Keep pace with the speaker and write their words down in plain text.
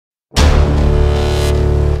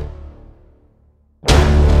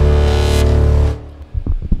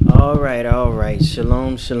all right.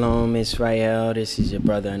 Shalom, shalom, Israel. This is your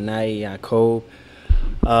brother Anai Yaakov.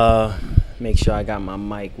 Make sure I got my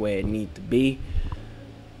mic where it needs to be.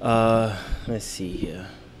 Let's see here.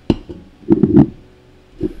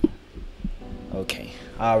 Okay,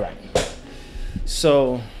 all right.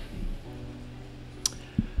 So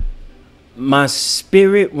my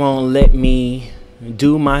spirit won't let me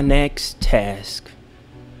do my next task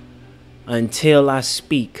until I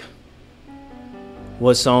speak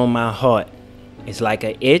what's on my heart. It's like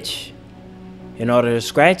an itch. In order to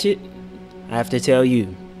scratch it, I have to tell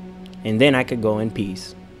you, and then I could go in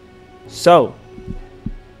peace. So,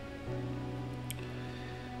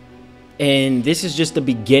 and this is just the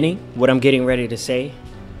beginning, what I'm getting ready to say,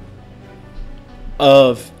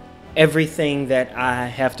 of everything that I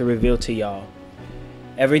have to reveal to y'all.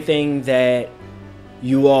 Everything that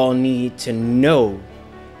you all need to know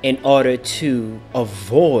in order to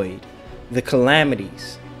avoid the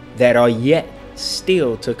calamities that are yet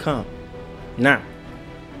still to come. Now,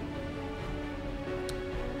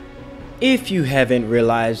 if you haven't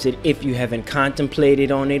realized it, if you haven't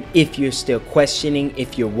contemplated on it, if you're still questioning,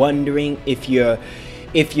 if you're wondering, if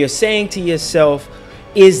you're saying to yourself,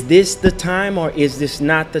 is this the time or is this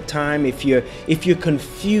not the time? If you're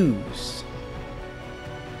confused,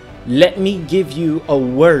 let me give you a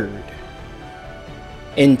word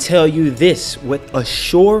and tell you this with a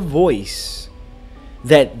sure voice,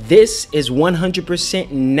 that this is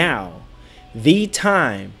 100% now the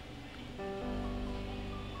time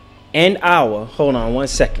and hour. Hold on one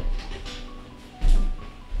second.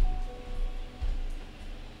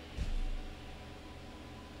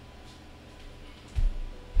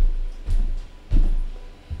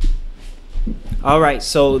 All right,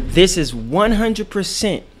 so this is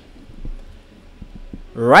 100%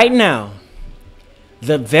 right now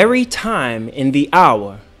the very time in the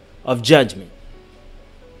hour of judgment.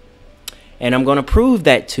 And I'm going to prove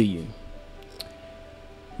that to you.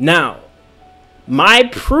 Now, my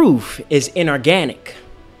proof is inorganic.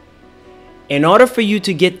 In order for you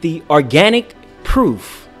to get the organic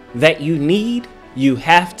proof that you need, you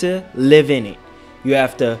have to live in it. You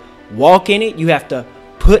have to walk in it. You have to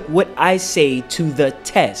put what I say to the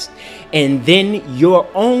test. And then your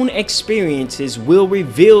own experiences will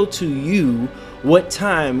reveal to you what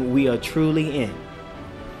time we are truly in.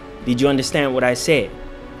 Did you understand what I said?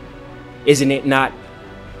 Isn't it not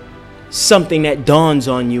something that dawns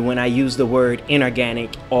on you when I use the word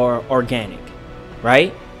inorganic or organic,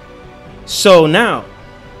 right? So now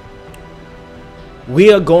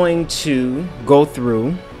we are going to go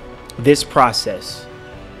through this process.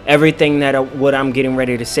 Everything what I'm getting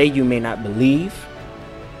ready to say, you may not believe,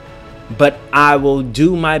 but I will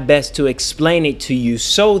do my best to explain it to you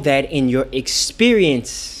so that in your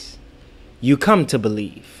experience, you come to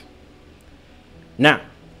believe. Now,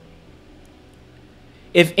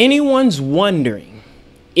 if anyone's wondering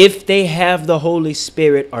if they have the Holy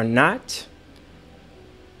Spirit or not,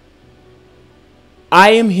 I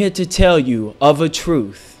am here to tell you of a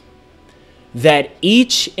truth that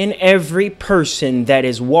each and every person that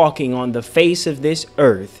is walking on the face of this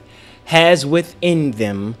earth has within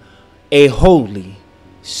them a Holy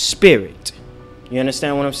Spirit. You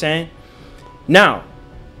understand what I'm saying? Now,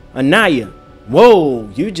 Anaya, whoa,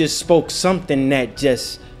 you just spoke something that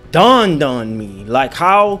just dawned on me. Like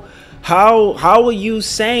how are you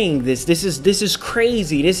saying this? This is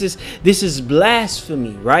crazy. This is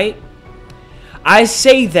blasphemy, right? I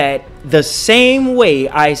say that the same way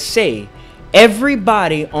I say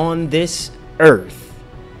everybody on this earth,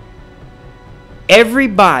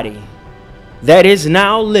 everybody that is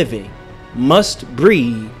now living must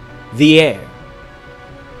breathe the air.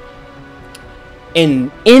 And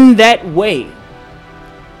in that way,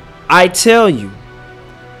 I tell you,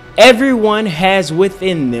 everyone has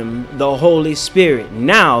within them the Holy Spirit.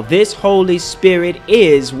 Now, this Holy Spirit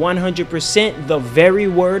is 100% the very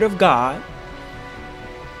Word of God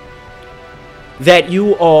that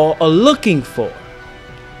you all are looking for.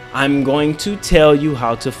 I'm going to tell you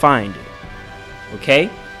how to find it. Okay?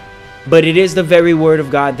 But it is the very Word of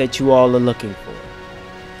God that you all are looking for.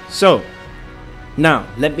 So, now,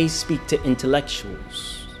 let me speak to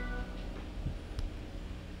intellectuals.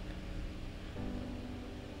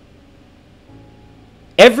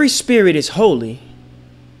 Every spirit is holy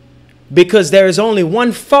because there is only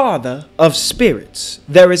one Father of spirits.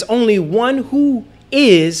 There is only one who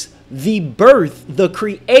is the birth, the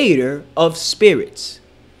creator of spirits.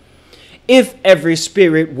 If every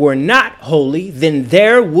spirit were not holy, then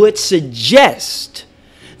there would suggest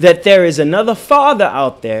that there is another father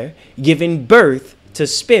out there giving birth to to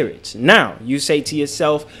spirits. Now, you say to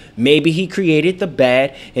yourself, maybe he created the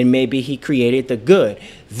bad and maybe he created the good.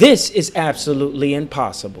 This is absolutely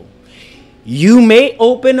impossible. You may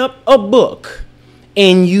open up a book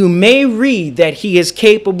and you may read that he is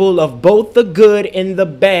capable of both the good and the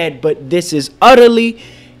bad, but this is utterly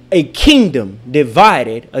a kingdom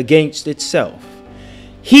divided against itself.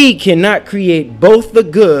 He cannot create both the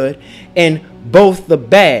good and both the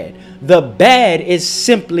bad. The bad is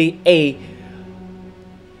simply a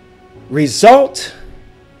result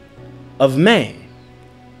of man.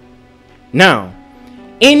 Now,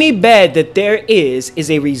 any bad that there is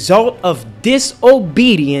a result of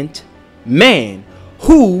disobedient man,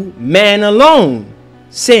 who man alone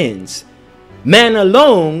sins. Man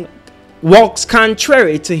alone walks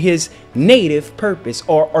contrary to his native purpose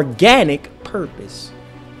or organic purpose.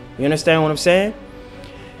 You understand what I'm saying?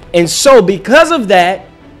 And so because of that,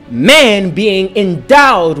 man being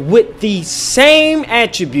endowed with the same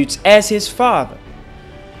attributes as his father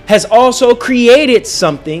has also created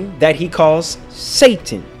something that he calls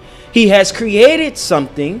Satan. He has created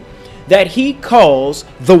something that he calls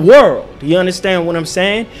the world. You understand what I'm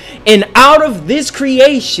saying? And out of this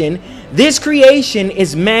creation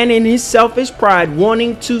is man in his selfish pride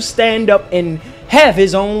wanting to stand up and have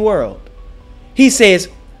his own world. He says,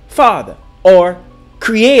 Father or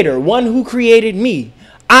Creator, one who created me,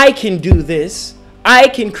 I can do this. I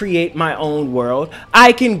can create my own world.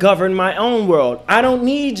 I can govern my own world. I don't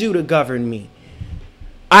need you to govern me.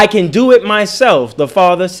 I can do it myself. The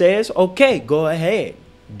Father says, okay, go ahead.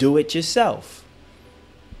 Do it yourself.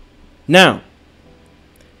 Now,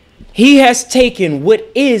 he has taken what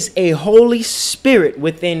is a Holy Spirit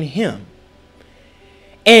within him,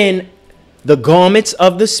 and the garments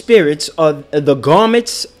of the spirits are the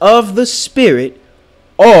garments of the Spirit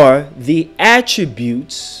are the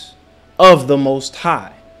attributes of the Most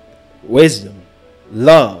High: wisdom,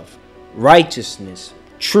 love, righteousness,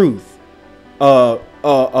 truth,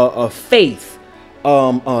 faith,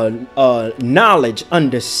 knowledge,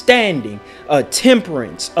 understanding,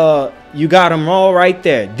 temperance. You got them all right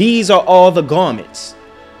there. These are all the garments,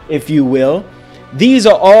 if you will. These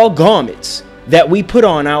are all garments that we put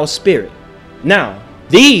on our spirit. Now,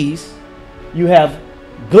 these, you have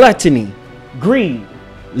gluttony, greed,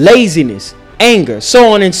 laziness, anger,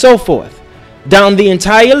 so on and so forth. Down the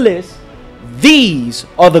entire list, these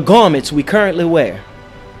are the garments we currently wear.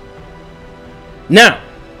 Now,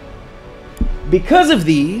 because of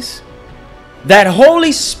these, that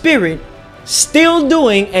Holy Spirit still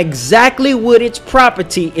doing exactly what its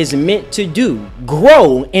property is meant to do: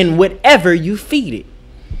 grow in whatever you feed it.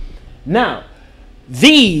 Now,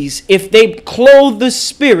 these, if they clothe the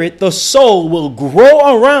spirit, the soul will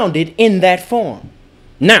grow around it in that form.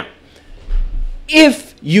 Now,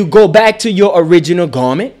 if you go back to your original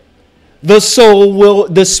garment, the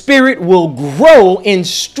spirit will grow in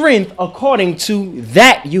strength according to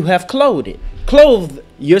that you have clothed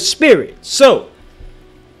your spirit. So,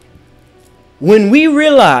 when we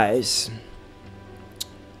realize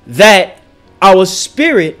that our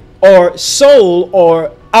spirit or soul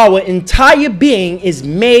or our entire being is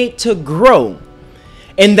made to grow,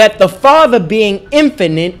 and that the Father, being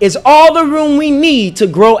infinite, is all the room we need to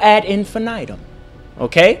grow ad infinitum.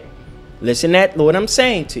 Okay? Listen to what I'm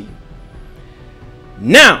saying to you.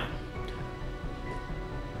 Now,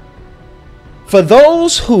 for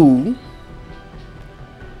those who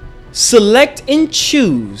select and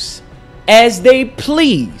choose as they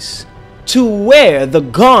please to wear the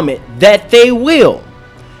garment that they will,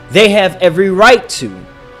 they have every right to.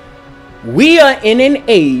 We are in an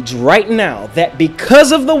age right now that,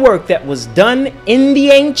 because of the work that was done in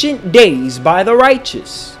the ancient days by the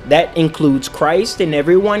righteous, that includes Christ and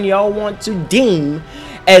everyone y'all want to deem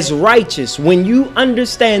as righteous, when you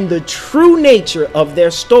understand the true nature of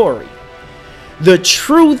their story, the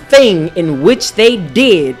true thing in which they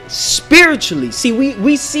did spiritually. See,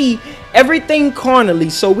 we see everything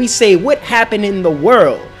carnally, so we say what happened in the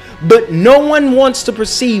world, but no one wants to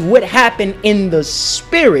perceive what happened in the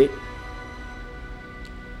spirit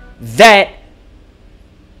that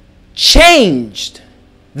changed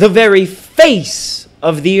the very face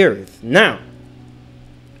of the earth. Now,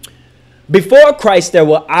 before Christ, there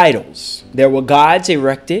were idols. There were gods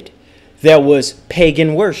erected. There was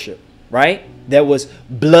pagan worship, right? There was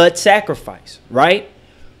blood sacrifice, right?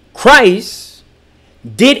 Christ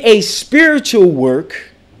did a spiritual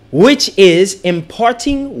work, which is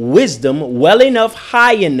imparting wisdom well enough,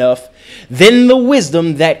 high enough, than the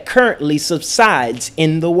wisdom that currently subsides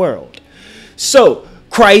in the world. So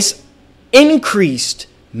Christ increased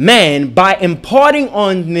man by imparting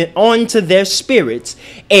onto their spirits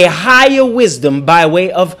a higher wisdom by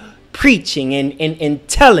way of preaching and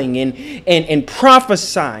telling and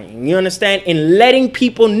prophesying, you understand, and letting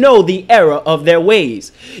people know the error of their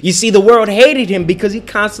ways. You see, the world hated him because he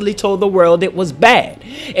constantly told the world it was bad.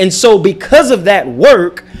 And so because of that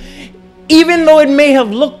work, even though it may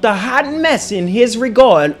have looked a hot mess in his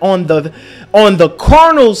regard on the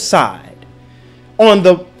carnal side, on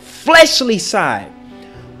the fleshly side,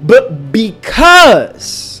 but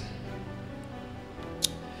because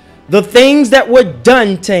the things that were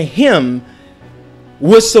done to him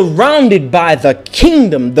were surrounded by the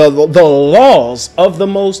kingdom, the laws of the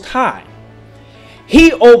Most High,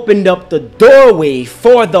 he opened up the doorway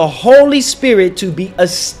for the Holy Spirit to be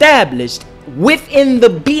established within the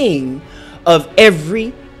being of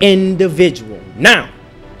every individual. Now,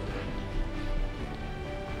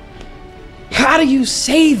 how do you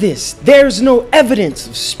say this? There's no evidence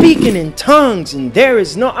of speaking in tongues, and there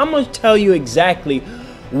is no... I'm going to tell you exactly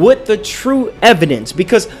what the true evidence,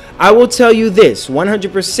 because I will tell you this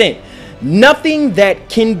 100%. Nothing that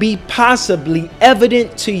can be possibly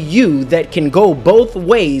evident to you that can go both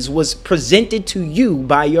ways was presented to you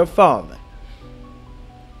by your Father.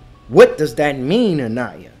 What does that mean,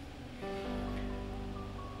 Anaya?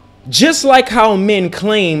 Just like how men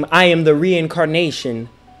claim I am the reincarnation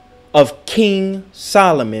of King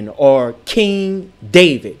Solomon or King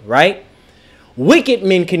David, right? Wicked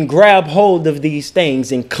men can grab hold of these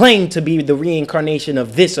things and claim to be the reincarnation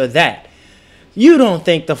of this or that. You don't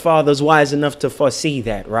think the Father's wise enough to foresee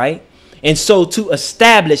that, right? And so to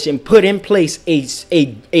establish and put in place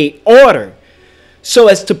a order so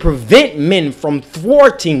as to prevent men from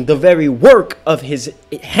thwarting the very work of his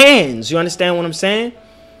hands. You understand what I'm saying?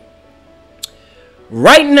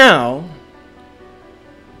 Right now,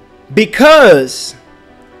 because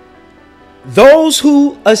those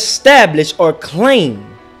who establish or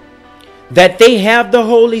claim that they have the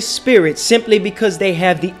Holy Spirit simply because they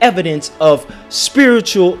have the evidence of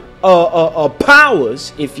spiritual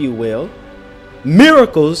powers, if you will,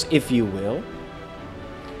 miracles, if you will,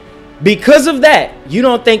 because of that, you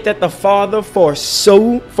don't think that the Father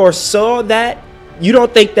foresaw that? You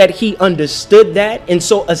don't think that he understood that and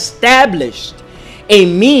so established a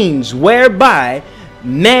means whereby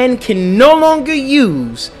man can no longer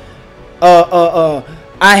use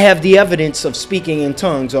I have the evidence of speaking in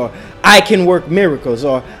tongues, or I can work miracles,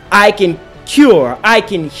 or I can cure, I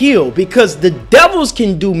can heal, because the devils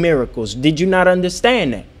can do miracles. Did you not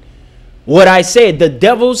understand that? What I said, the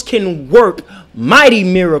devils can work mighty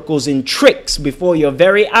miracles and tricks before your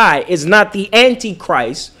very eye. Is not the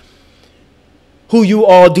Antichrist, who you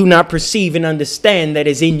all do not perceive and understand that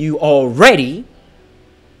is in you already,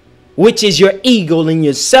 which is your ego in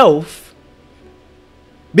yourself.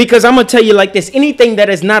 Because I'm going to tell you like this, anything that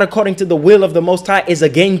is not according to the will of the Most High is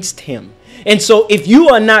against him. And so if you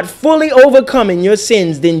are not fully overcoming your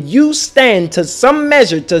sins, then you stand to some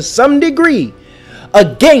measure, to some degree,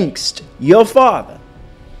 against your Father.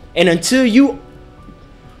 And until you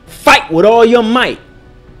fight with all your might,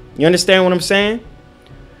 you understand what I'm saying?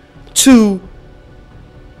 To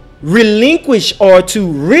relinquish or to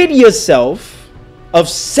rid yourself of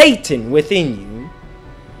Satan within you,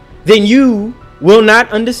 then you will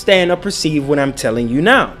not understand or perceive what I'm telling you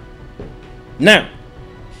now. Now,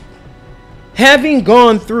 having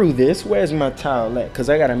gone through this, where's my towel at? Because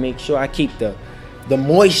I got to make sure I keep the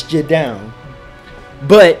moisture down.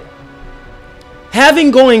 But having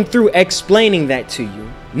going through explaining that to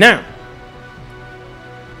you, now,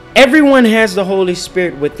 everyone has the Holy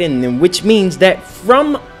Spirit within them, which means that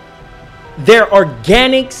from their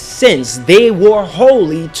organic sense, they were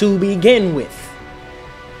holy to begin with.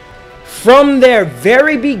 From their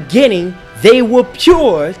very beginning, they were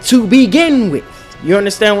pure to begin with. You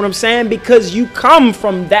understand what I'm saying? Because you come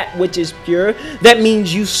from that which is pure. That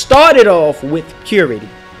means you started off with purity.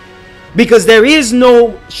 Because there is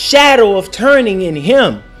no shadow of turning in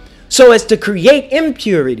him so as to create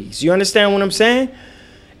impurities. You understand what I'm saying?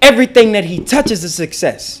 Everything that he touches is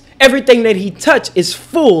success. Everything that he touches is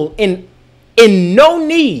full in no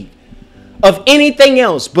need of anything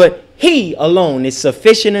else, but he alone is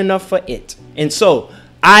sufficient enough for it. And so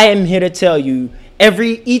I am here to tell you,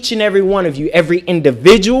 each and every one of you, every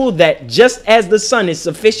individual, that just as the sun is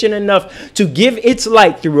sufficient enough to give its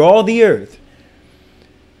light through all the earth,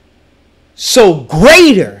 so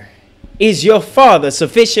greater is your Father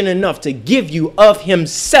sufficient enough to give you of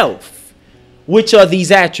himself, which are these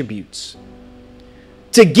attributes,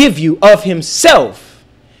 to give you of himself.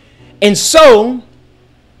 And so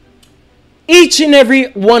each and every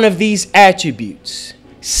one of these attributes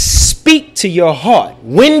speak to your heart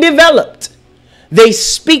when developed. They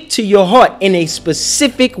speak to your heart in a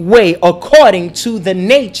specific way according to the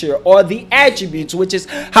nature or the attributes, which is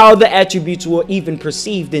how the attributes were even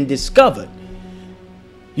perceived and discovered.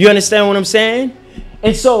 You understand what I'm saying?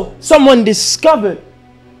 And so someone discovered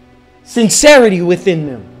sincerity within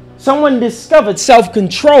them. Someone discovered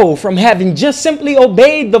self-control from having just simply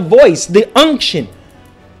obeyed the voice, the unction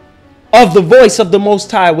of the voice of the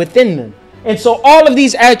Most High within them. And so all of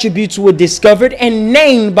these attributes were discovered and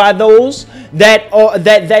named by those that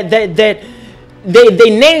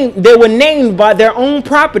they were named by their own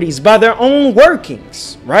properties, by their own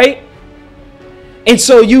workings, right? And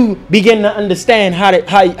so you begin to understand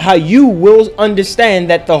how you will understand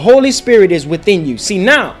that the Holy Spirit is within you. See,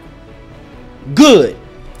 now, good.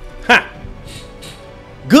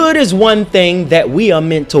 Good is one thing that we are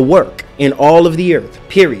meant to work in all of the earth,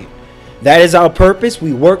 period. That is our purpose.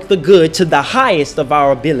 We work the good to the highest of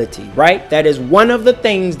our ability, right? That is one of the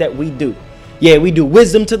things that we do. Yeah, we do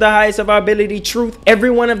wisdom to the highest of our ability, truth.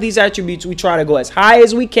 Every one of these attributes, we try to go as high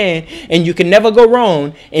as we can, and you can never go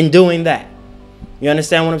wrong in doing that. You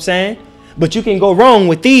understand what I'm saying? But you can go wrong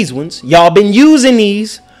with these ones. Y'all been using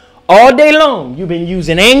these all day long. You've been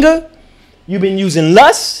using anger. You've been using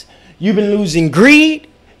lust. You've been using greed.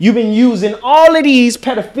 You've been using all of these,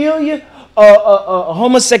 pedophilia,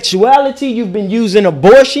 homosexuality. You've been using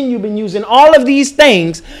abortion. You've been using all of these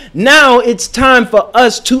things. Now it's time for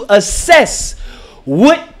us to assess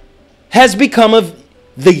what has become of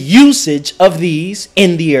the usage of these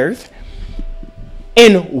in the earth,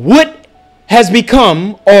 and what has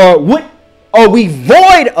become, or what are we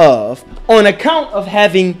void of on account of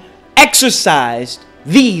having exercised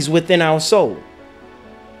these within our soul.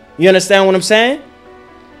 You understand what I'm saying?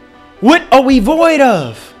 What are we void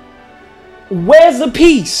of? Where's the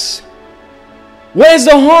peace? Where's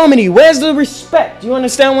the harmony? Where's the respect? You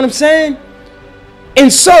understand what I'm saying?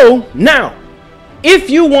 And so now, if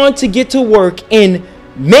you want to get to work in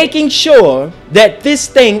making sure that this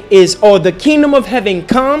thing is, or the kingdom of heaven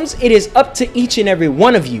comes, it is up to each and every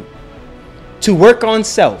one of you to work on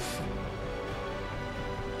self.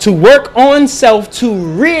 To work on self, to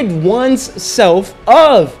rid one's self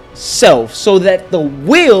of self, so that the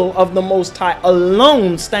will of the Most High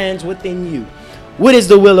alone stands within you. What is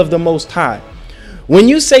the will of the Most High? When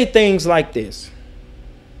you say things like this,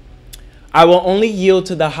 I will only yield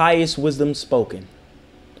to the highest wisdom spoken,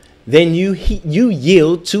 then you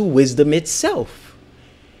yield to wisdom itself.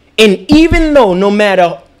 And even though, no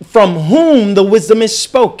matter from whom the wisdom is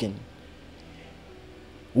spoken,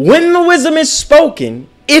 when the wisdom is spoken,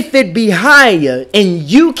 if it be higher and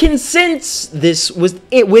you can sense this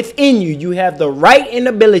within you, you have the right and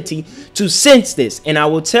ability to sense this. And I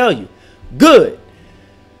will tell you, good.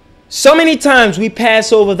 So many times we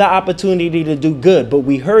pass over the opportunity to do good, but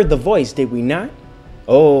we heard the voice, did we not?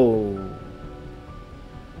 Oh.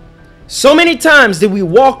 So many times did we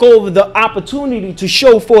walk over the opportunity to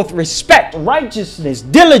show forth respect, righteousness,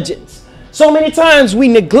 diligence. So many times we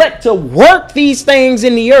neglect to work these things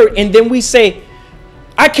in the earth, and then we say,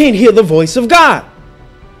 I can't hear the voice of God.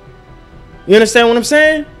 You understand what I'm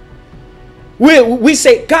saying? We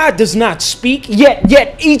say God does not speak,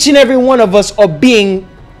 yet each and every one of us are being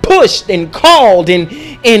pushed and called and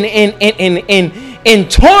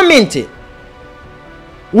tormented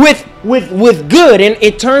with good, and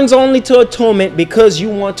it turns only to a torment because you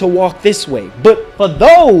want to walk this way. But for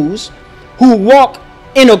those who walk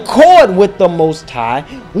in accord with the Most High,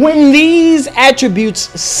 when these attributes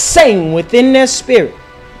sing within their spirit,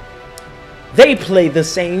 they play the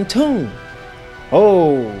same tune.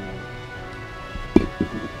 Oh.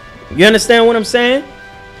 You understand what I'm saying?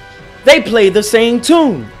 They play the same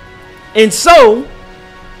tune. And so,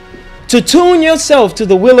 to tune yourself to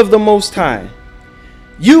the will of the Most High,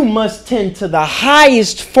 you must tend to the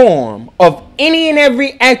highest form of any and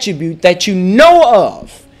every attribute that you know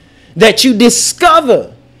of, that you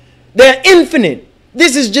discover. They're infinite.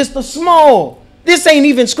 This is just a small. This ain't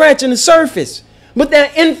even scratching the surface. But there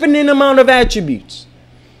are infinite amount of attributes.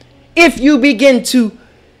 If you begin to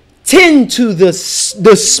tend to the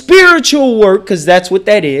spiritual work, because that's what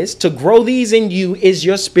that is, to grow these in you is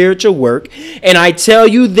your spiritual work. And I tell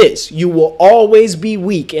you this, you will always be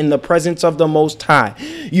weak in the presence of the Most High.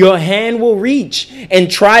 Your hand will reach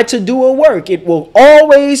and try to do a work. It will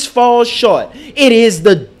always fall short. It is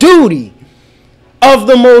the duty of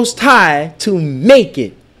the Most High to make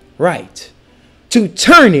it right, to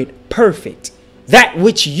turn it perfect. that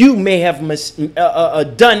which you may have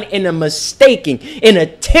done in a mistaken, in a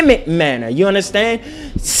timid manner. You understand?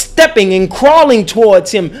 Stepping and crawling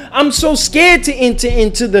towards him. I'm so scared to enter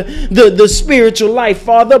into the spiritual life,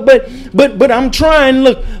 Father. But I'm trying.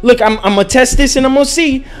 Look, I'm gonna test this and I'm gonna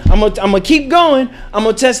see. I'm gonna keep going. I'm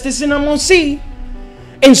gonna test this and I'm gonna see.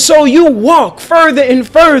 And so you walk further and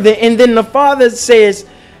further, and then the Father says,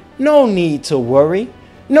 no need to worry.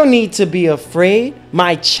 No need to be afraid,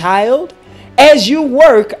 my child. As you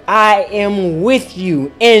work, I am with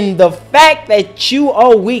you. And the fact that you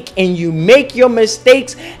are weak and you make your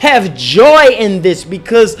mistakes, have joy in this,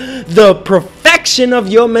 because the perfection of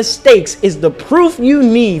your mistakes is the proof you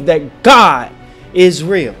need that God is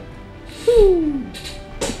real.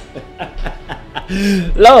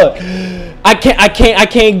 Lord, I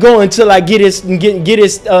can't go until I get this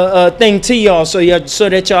thing to y'all, so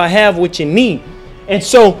that y'all have what you need. And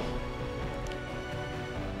so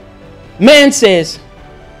man says,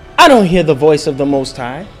 I don't hear the voice of the Most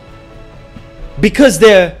High, because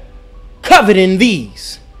they're coveting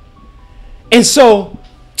these. And so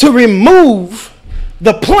to remove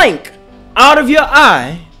the plank out of your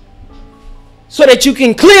eye so that you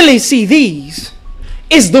can clearly see these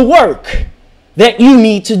is the work that you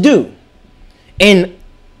need to do. And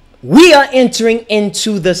we are entering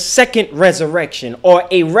into the second resurrection, or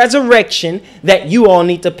a resurrection that you all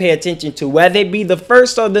need to pay attention to. Whether it be the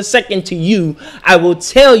first or the second to you, I will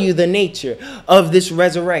tell you the nature of this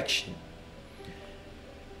resurrection.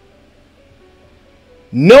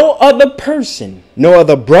 No other person, no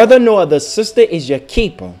other brother, no other sister is your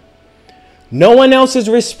keeper. No one else is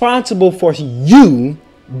responsible for you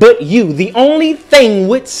but you. The only thing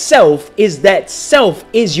with self is that self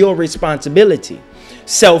is your responsibility.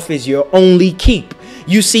 Self is your only keep.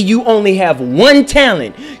 You see, you only have one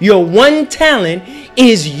talent. Your one talent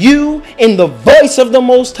is you and the voice of the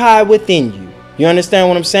Most High within you. You understand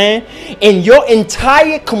what I'm saying? And your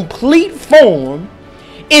entire complete form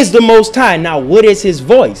is the Most High. Now, what is his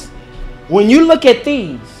voice? When you look at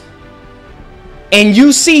these and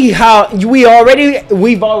you see how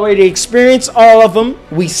we've already experienced all of them.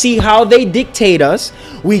 We see how they dictate us.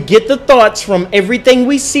 We get the thoughts from everything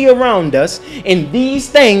we see around us. And these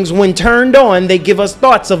things, when turned on, they give us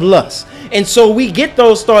thoughts of lust. And so we get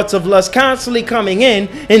those thoughts of lust constantly coming in.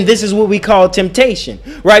 And this is what we call temptation,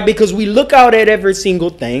 right? Because we look out at every single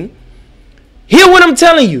thing. Hear what I'm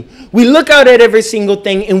telling you. We look out at every single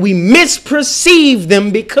thing and we misperceive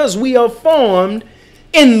them because we are formed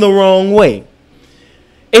in the wrong way.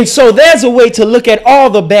 And so there's a way to look at all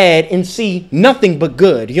the bad and see nothing but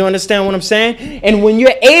good. You understand what I'm saying? And when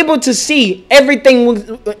you're able to see everything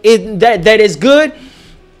that is good,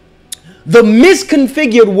 the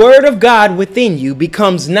misconfigured word of God within you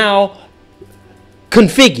becomes now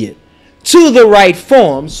configured to the right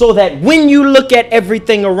form, so that when you look at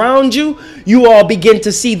everything around you, you all begin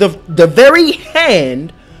to see the very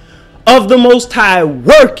hand of the Most High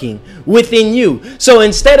working within you. So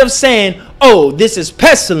instead of saying, oh, this is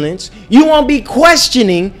pestilence, you won't be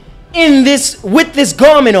questioning with this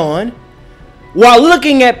garment on. While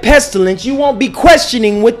looking at pestilence, you won't be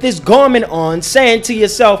questioning with this garment on, saying to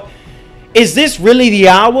yourself, is this really the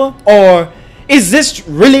hour? Or is this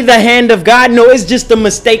really the hand of God? No, it's just a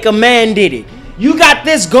mistake. A man did it. You got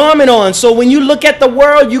this garment on, so when you look at the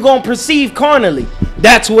world, you're going to perceive carnally.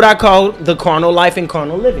 That's what I call the carnal life and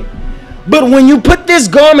carnal living. But when you put this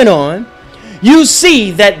garment on, you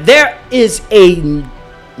see that there is a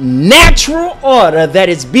natural order that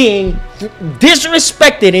is being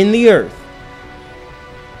disrespected in the earth.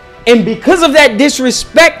 And because of that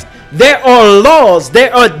disrespect, there are laws,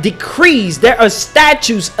 there are decrees, there are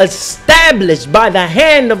statutes established by the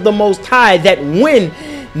hand of the Most High, that when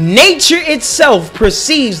nature itself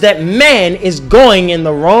perceives that man is going in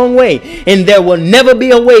the wrong way and there will never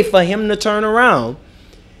be a way for him to turn around,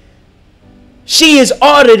 she is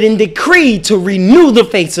ordered and decreed to renew the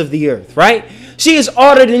face of the earth, right? She is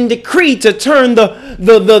ordered and decreed to turn the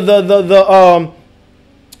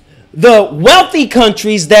wealthy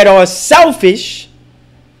countries that are selfish,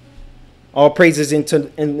 all praises into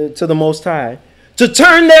the Most High, to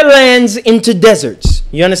turn their lands into deserts.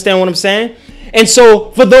 You understand what I'm saying? And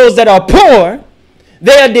so for those that are poor,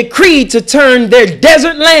 they are decreed to turn their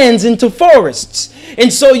desert lands into forests.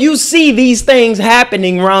 And so you see these things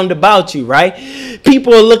happening round about you, right?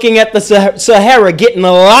 People are looking at the Sahara getting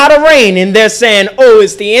a lot of rain, and they're saying, oh,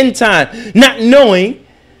 it's the end time, not knowing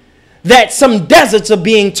that some deserts are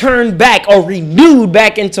being turned back or renewed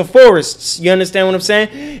back into forests. You understand what I'm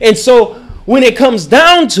saying? And so when it comes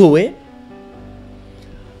down to it,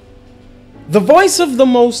 the voice of the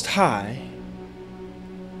Most High,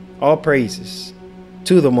 all praises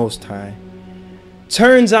to the Most High,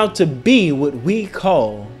 turns out to be what we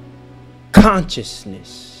call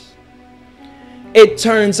consciousness. It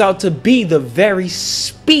turns out to be the very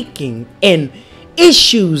speaking and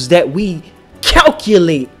issues that we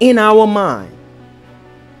calculate in our mind.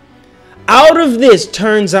 Out of this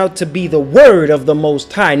turns out to be the word of the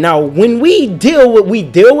Most High. Now, when we deal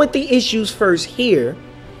with the issues first here,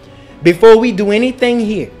 before we do anything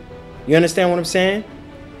here. You understand what I'm saying?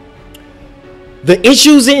 The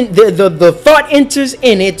issues in the thought enters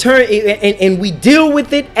in it, and we deal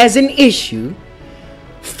with it as an issue,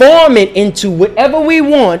 form it into whatever we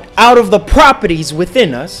want out of the properties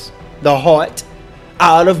within us, the heart,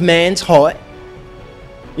 out of man's heart.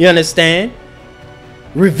 You understand?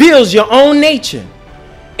 Reveals your own nature.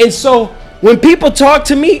 And so when people talk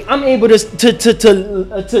to me, I'm able to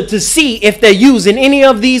see if they're using any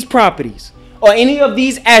of these properties or any of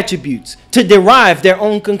these attributes to derive their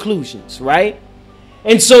own conclusions, right?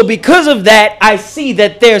 And so because of that, I see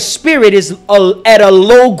that their spirit is at a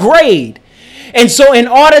low grade. And so in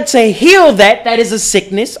order to heal that, that is a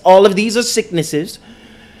sickness. All of these are sicknesses.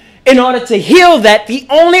 In order to heal that, the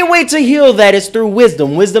only way to heal that is through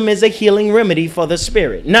wisdom. Wisdom is a healing remedy for the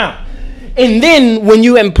spirit. Now, and then when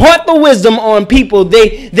you impart the wisdom on people,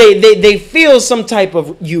 they feel some type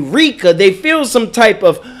of eureka. They feel some type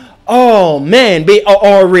of, oh man,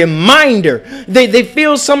 or a reminder. They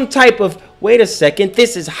feel some type of, wait a second,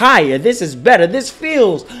 this is higher, this is better, this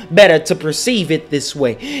feels better to perceive it this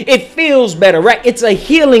way. It feels better, right? It's a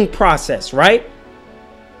healing process, right?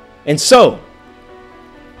 And so,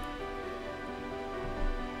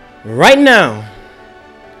 right now,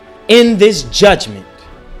 in this judgment,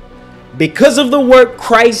 because of the work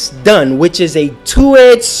Christ done, which is a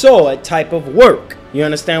two-edged sword type of work, you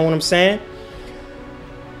understand what I'm saying?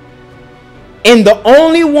 And the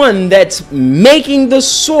only one that's making the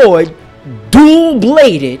sword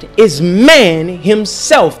dual-bladed is man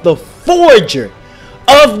himself, the forger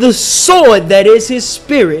of the sword that is his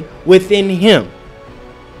spirit within him.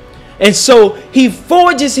 And so he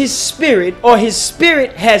forges his spirit, or his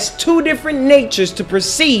spirit has two different natures to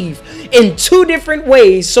perceive in two different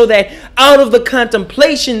ways, so that out of the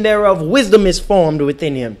contemplation thereof, wisdom is formed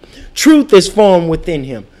within him. Truth is formed within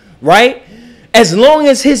him, right? As long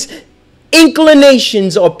as his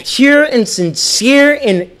inclinations are pure and sincere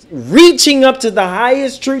and reaching up to the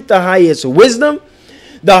highest truth, the highest wisdom,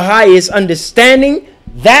 the highest understanding,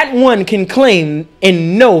 that one can claim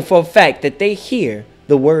and know for a fact that they hear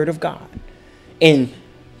the word of God. And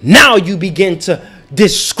now you begin to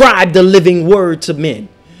describe the living word to men.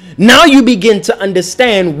 Now you begin to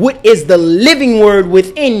understand what is the living word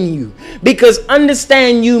within you. Because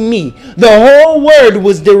understand you me, the whole word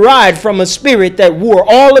was derived from a spirit that wore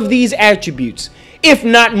all of these attributes, if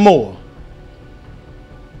not more.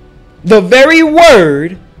 The very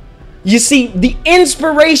word, you see, the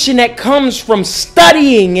inspiration that comes from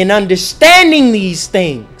studying and understanding these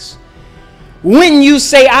things. When you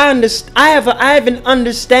say, I have an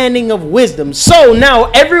understanding of wisdom. So now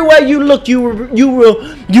everywhere you look, you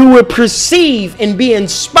will perceive and be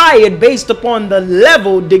inspired based upon the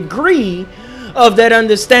level, degree of that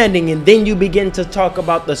understanding. And then you begin to talk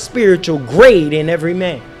about the spiritual grade in every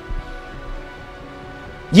man.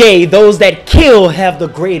 Yea, those that kill have the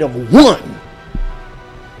grade of 1.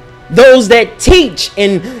 Those that teach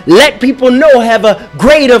and let people know have a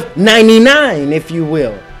grade of 99, if you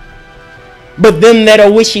will. But them that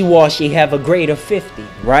are wishy-washy have a grade of 50,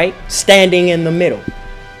 right? Standing in the middle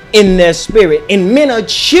in their spirit. And men are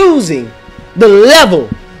choosing the level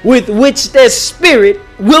with which their spirit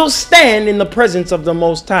will stand in the presence of the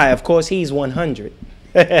Most High. Of course, he's 100.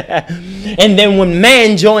 And then when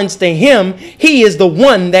man joins to him, he is the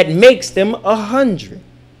one that makes them 100.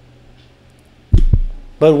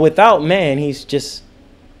 But without man, he's just,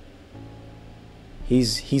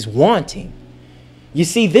 he's wanting. You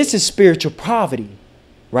see, this is spiritual poverty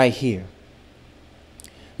right here.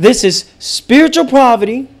 This is spiritual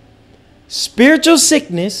poverty, spiritual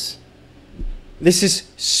sickness. This is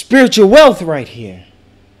spiritual wealth right here.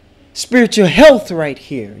 Spiritual health right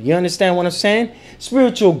here. You understand what I'm saying?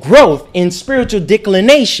 Spiritual growth and spiritual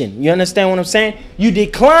declination. You understand what I'm saying? You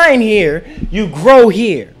decline here, you grow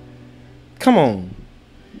here. Come on.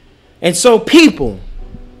 And so people,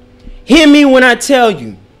 hear me when I tell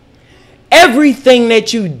you, everything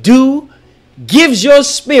that you do gives your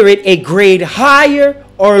spirit a grade higher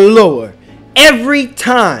or lower. Every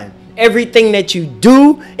time, everything that you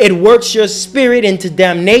do, it works your spirit into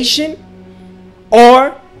damnation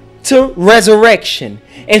or to resurrection.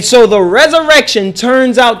 And so the resurrection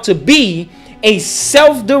turns out to be a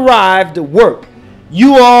self-derived work.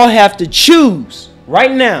 You all have to choose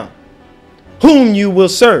right now whom you will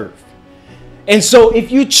serve. And so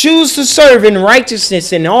if you choose to serve in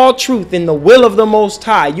righteousness and all truth in the will of the Most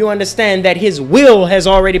High, you understand that his will has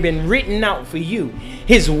already been written out for you.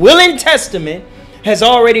 His will and testament has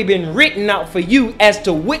already been written out for you as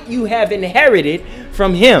to what you have inherited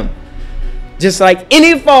from him. Just like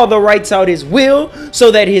any father writes out his will so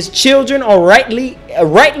that his children are rightly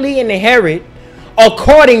inherit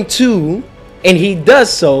according to, and he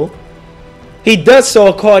does so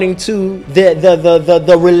according to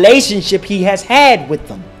the relationship he has had with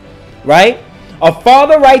them, right? A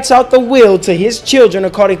father writes out the will to his children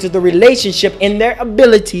according to the relationship in their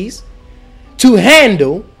abilities to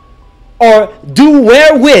handle or do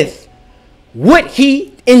wherewith what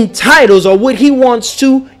he entitles or what he wants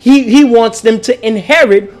to, he wants them to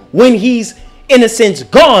inherit when he's in a sense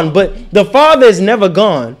gone. But the Father is never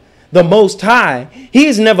gone. The Most High, he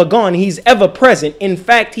is never gone. He's ever present. In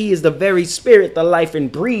fact, he is the very spirit, the life and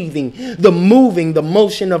breathing, the moving, the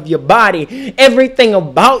motion of your body. Everything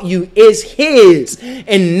about you is his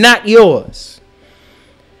and not yours.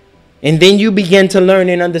 And then you begin to learn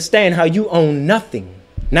and understand how you own nothing,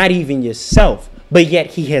 not even yourself. But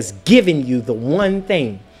yet he has given you the one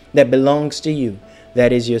thing that belongs to you,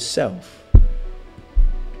 that is yourself.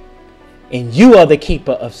 And you are the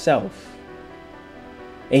keeper of self.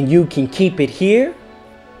 And you can keep it here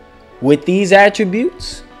with these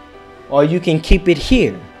attributes, or you can keep it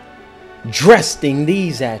here dressed in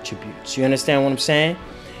these attributes. You understand what I'm saying?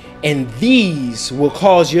 And these will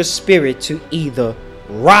cause your spirit to either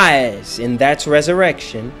rise, and that's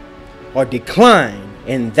resurrection, or decline,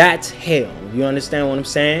 and that's hell. You understand what I'm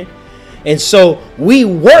saying? And so we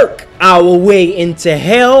work our way into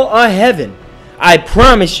hell or heaven. I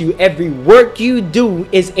promise you, every work you do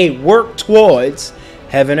is a work towards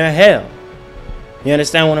heaven or hell. You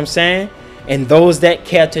understand what I'm saying? And those that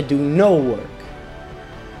care to do no work,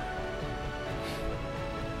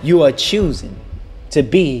 you are choosing to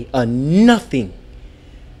be a nothing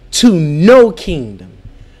to no kingdom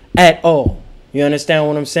at all. You understand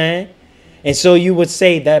what I'm saying? And so you would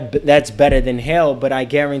say that that's better than hell, but I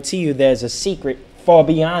guarantee you there's a secret far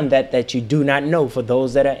beyond that that you do not know for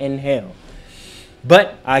those that are in hell.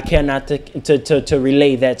 But I care not to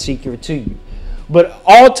relay that secret to you. But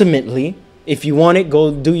ultimately, if you want it,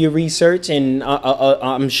 go do your research, and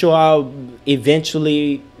I'm sure I'll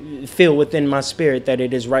eventually feel within my spirit that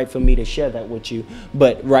it is right for me to share that with you.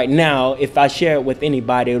 But right now, if I share it with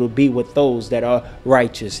anybody, it'll be with those that are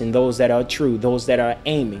righteous and those that are true, those that are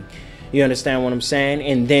aiming. You understand what I'm saying?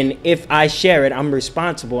 And then if I share it, I'm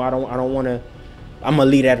responsible. I'm going to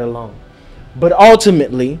leave that alone. But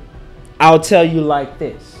ultimately, I'll tell you like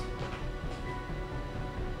this.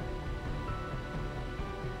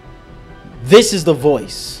 This is the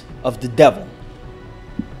voice of the devil.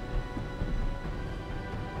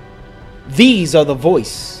 These are the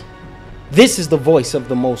voice. This is the voice of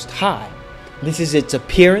the Most High. This is its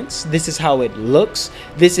appearance. This is how it looks.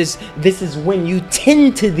 This is when you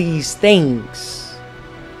tend to these things.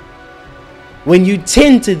 When you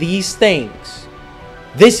tend to these things,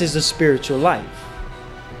 this is the spiritual life.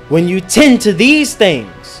 When you tend to these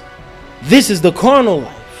things, this is the carnal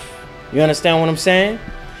life. You understand what I'm saying?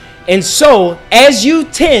 And so, as you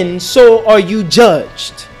tend, so are you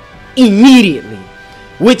judged immediately.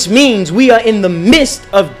 Which means we are in the midst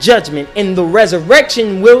of judgment, and the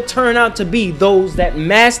resurrection will turn out to be those that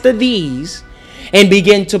master these and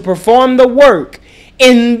begin to perform the work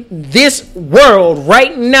in this world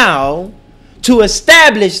right now to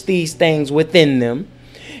establish these things within them.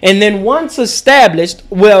 And then once established,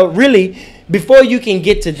 well, really, before you can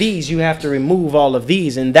get to these, you have to remove all of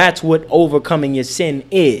these. And that's what overcoming your sin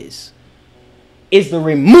is the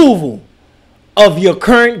removal of your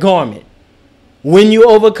current garment. When you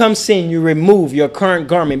overcome sin, you remove your current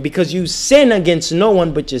garment, because you sin against no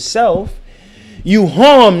one but yourself. You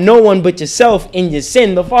harm no one but yourself in your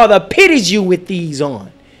sin. The Father pities you with these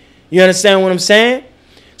on. You understand what I'm saying?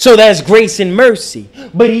 So that's grace and mercy.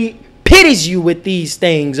 But he pities you with these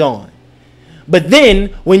things on. But then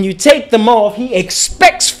when you take them off, he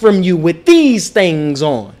expects from you with these things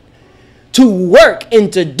on to work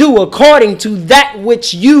and to do according to that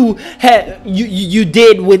which you had you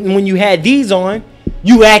did when you had these on.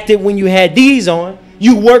 You acted when you had these on.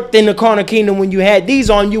 You worked in the carnal kingdom when you had these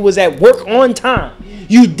on. You was at work on time.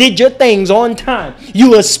 You did your things on time.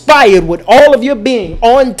 You aspired with all of your being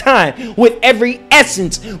on time, with every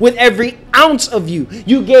essence, with every ounce of you.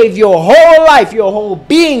 You gave your whole life, your whole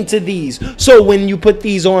being to these. So when you put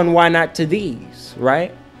these on, why not to these,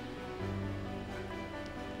 right?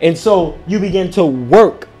 And so you begin to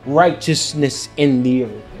work righteousness in the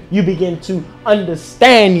earth. you begin to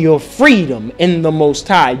understand your freedom in the Most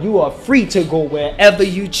High. You are free to go wherever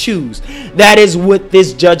you choose. That is what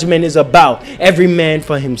this judgment is about. Every man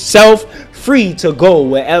for himself, free to go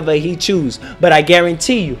wherever he chooses. But I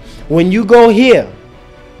guarantee you, when you go here,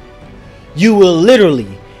 you will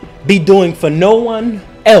literally be doing for no one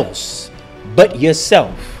else but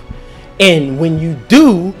yourself. And when you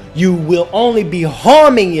do, you will only be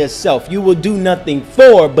harming yourself. You will do nothing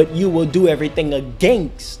for, but you will do everything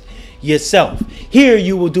against yourself. Here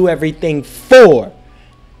you will do everything for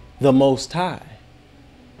the Most High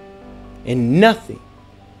and nothing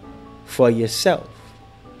for yourself.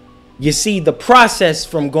 You see, the process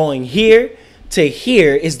from going here to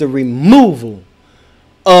here is the removal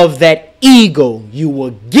of that ego you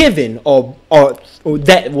were given or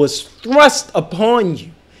that was thrust upon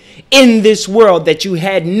you in this world, that you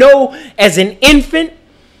had no, as an infant,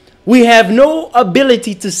 we have no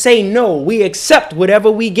ability to say no. We accept whatever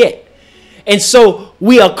we get. And so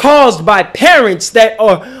we are caused by parents that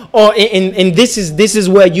are, and this is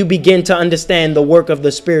where you begin to understand the work of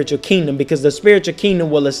the spiritual kingdom, because the spiritual kingdom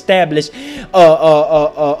will establish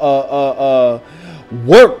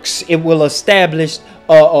works. It will establish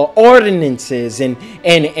ordinances and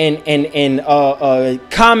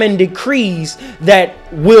common decrees that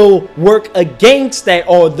will work against that,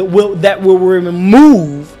 or that will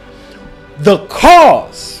remove the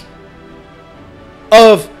cause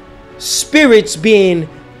of spirits being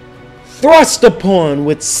thrust upon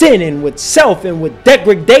with sin and with self and with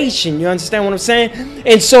degradation. You understand what I'm saying?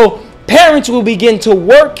 And so parents will begin to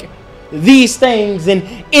work these things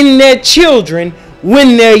in their children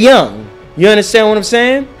when they're young. You understand what I'm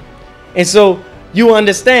saying? And so you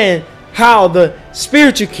understand how the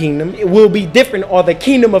spiritual kingdom, it will be different, or the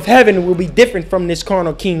kingdom of heaven will be different from this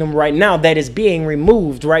carnal kingdom right now that is being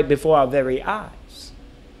removed right before our very eyes.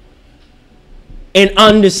 And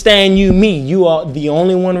understand you are the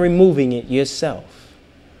only one removing it yourself.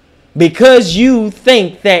 Because you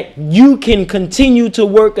think that you can continue to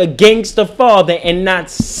work against the Father and not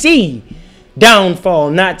see downfall,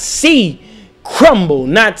 not see crumble,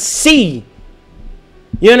 not see.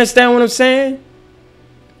 You understand what I'm saying?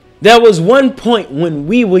 There was one point when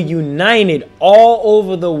we were united all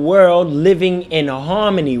over the world, living in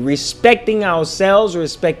harmony, respecting ourselves,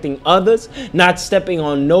 respecting others, not stepping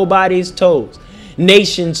on nobody's toes.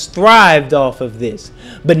 Nations thrived off of this.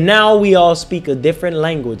 But now we all speak a different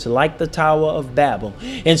language, like the Tower of Babel.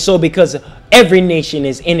 And so because every nation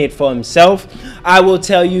is in it for himself, I will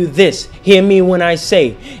tell you this. Hear me when I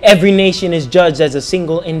say every nation is judged as a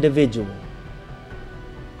single individual.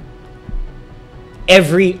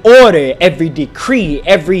 Every order, every decree,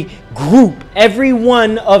 every group, every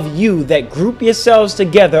one of you that group yourselves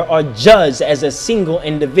together are judged as a single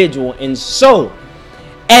individual. And so,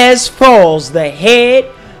 as falls the head,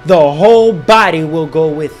 the whole body will go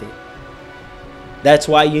with it. That's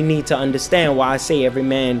why you need to understand why I say every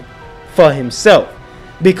man for himself.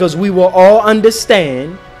 Because we will all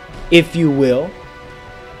understand, if you will,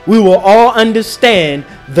 we will all understand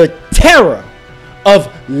the terror of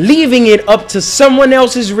leaving it up to someone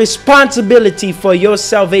else's responsibility for your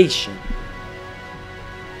salvation.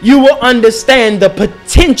 You will understand the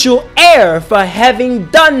potential error for having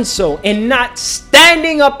done so and not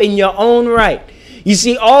standing up in your own right. You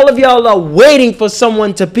see, all of y'all are waiting for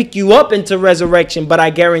someone to pick you up into resurrection, but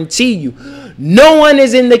I guarantee you, no one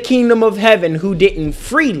is in the kingdom of heaven who didn't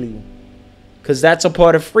freely, because that's a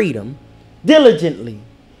part of freedom, diligently,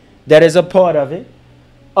 that is a part of it,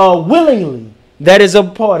 willingly, that is a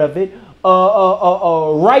part of it,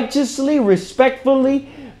 righteously, respectfully,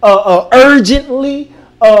 urgently,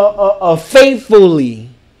 faithfully,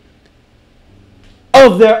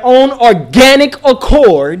 of their own organic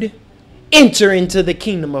accord, enter into the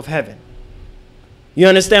kingdom of heaven. You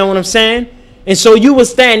understand what I'm saying? And so you will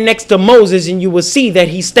stand next to Moses and you will see that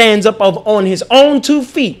he stands up on his own 2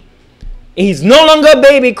 feet. He's no longer a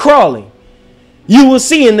baby crawling. You will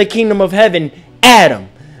see in the kingdom of heaven Adam,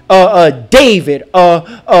 David,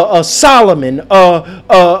 Solomon,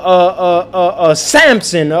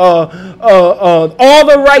 Samson, all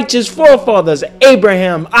the righteous forefathers,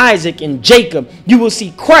 Abraham, Isaac, and Jacob. You will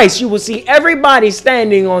see Christ. You will see everybody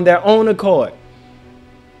standing on their own accord.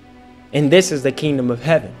 And this is the kingdom of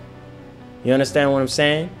heaven. You understand what I'm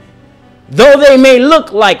saying? Though they may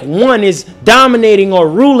look like one is dominating or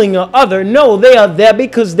ruling the other, no, they are there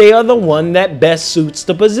because they are the one that best suits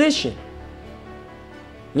the position.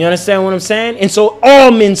 You understand what I'm saying? And so all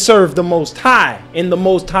men serve the Most High, and the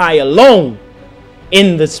Most High alone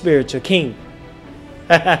in the spiritual kingdom.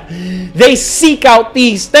 They seek out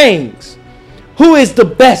these things. Who is the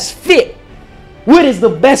best fit? What is the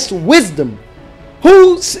best wisdom?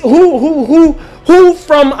 Who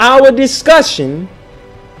from our discussion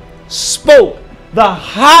spoke the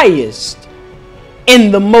highest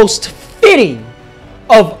and the most fitting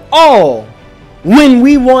of all when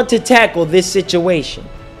we want to tackle this situation?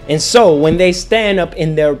 And so when they stand up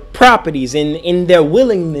in their properties and in their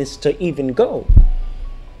willingness to even go,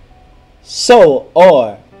 so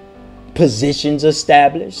are positions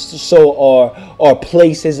established, so are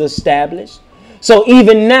places established. So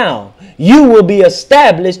even now, you will be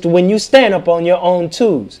established when you stand up on your own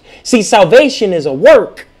twos. See, salvation is a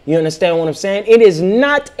work. You understand what I'm saying? It is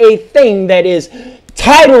not a thing that is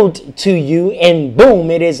titled to you and boom,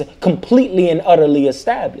 it is completely and utterly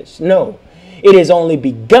established. No, it is only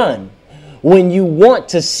begun. When you want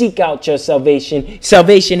to seek out your salvation,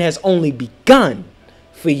 salvation has only begun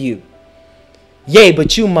for you. Yea,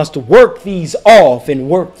 but you must work these off and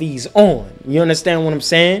work these on. You understand what I'm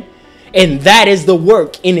saying? And that is the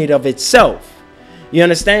work in it of itself. You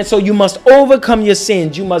understand? So you must overcome your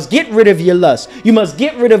sins. You must get rid of your lust. You must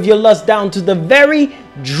get rid of your lust down to the very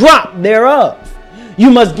drop thereof. You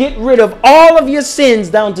must get rid of all of your sins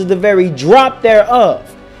down to the very drop thereof.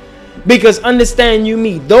 Because understand you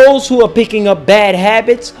me, those who are picking up bad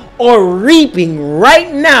habits are reaping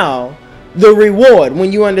right now the reward.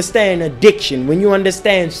 When you understand addiction, when you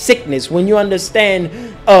understand sickness, when you understand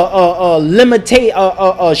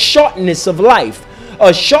shortness of life,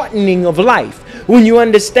 a shortening of life, when you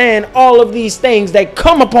understand all of these things that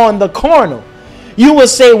come upon the carnal, you will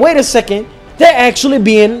say, wait a second, they're actually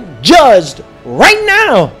being judged right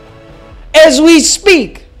now as we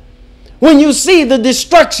speak. When you see the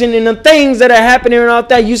destruction and the things that are happening out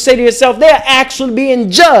there, you say to yourself, they're actually being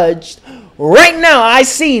judged right now. I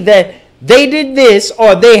see that they did this,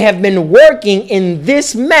 or they have been working in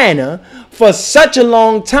this manner for such a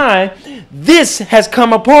long time. This has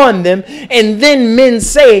come upon them. And then men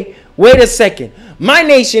say, wait a second, my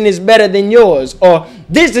nation is better than yours, or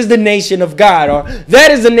this is the nation of God, or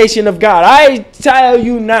that is the nation of God. I tell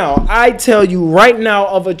you now, I tell you right now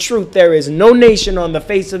of a truth, there is no nation on the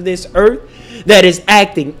face of this earth that is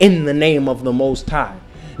acting in the name of the Most High.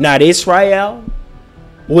 Not Israel,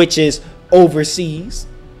 which is overseas,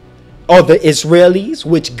 or the Israelis,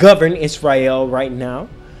 which govern Israel right now.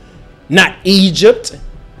 Not Egypt,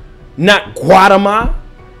 not Guatemala,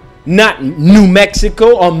 not New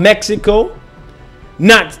Mexico or Mexico,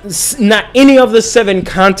 not any of the 7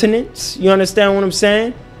 continents. You understand what I'm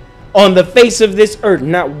saying? On the face of this earth,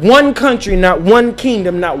 not one country, not one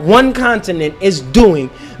kingdom, not one continent is doing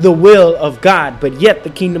the will of God. But yet the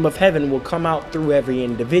kingdom of heaven will come out through every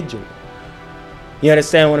individual. You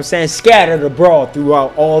understand what I'm saying? Scattered abroad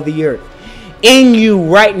throughout all the earth. In you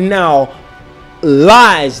right now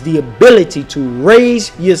lies the ability to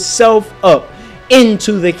raise yourself up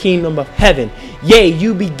into the kingdom of heaven. Yea,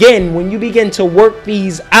 when you begin to work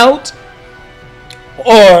these out,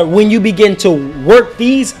 or when you begin to work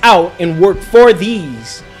these out and work for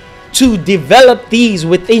these, to develop these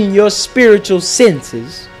within your spiritual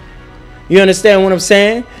senses. You understand what I'm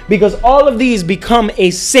saying? Because all of these become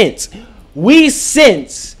a sense. We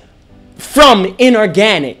sense from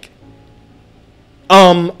inorganic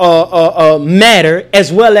matter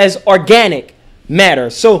as well as organic matter.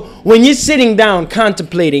 So when you're sitting down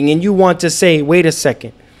contemplating and you want to say, wait a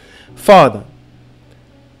second, Father,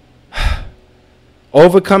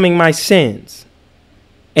 overcoming my sins,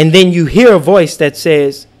 and then you hear a voice that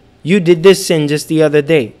says, you did this sin just the other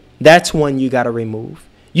day, that's one you got to remove.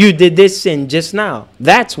 You did this sin just now,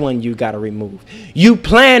 that's one you got to remove. You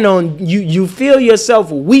plan on, you feel yourself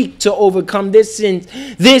weak to overcome this sin,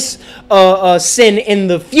 sin in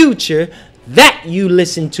the future, that you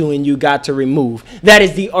listen to and you got to remove. That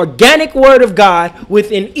is the organic word of God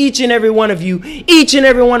within each and every one of you. Each and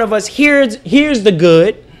every one of us hears the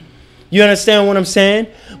good. You understand what I'm saying?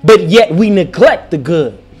 But yet we neglect the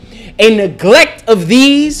good. A neglect of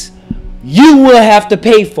these, you will have to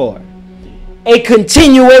pay for. A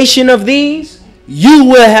continuation of these, you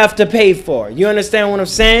will have to pay for. You understand what I'm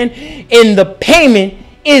saying? And the payment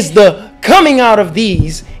is the coming out of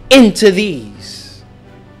these into these.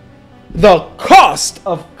 The cost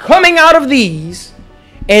of coming out of these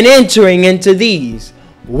and entering into these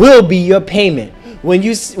will be your payment. When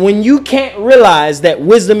you can't realize that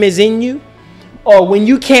wisdom is in you, or when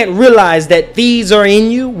you can't realize that these are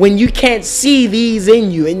in you, when you can't see these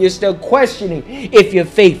in you and you're still questioning if you're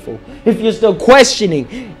faithful, if you're still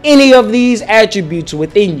questioning any of these attributes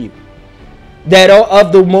within you that are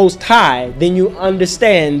of the Most High, then you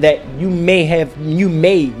understand that you may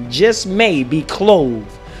be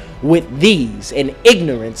clothed with these, and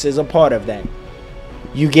ignorance is a part of that.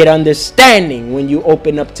 You get understanding when you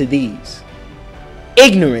open up to these.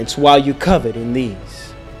 ignorance while you covered in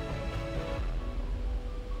these.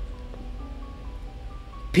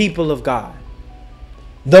 People of God,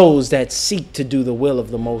 those that seek to do the will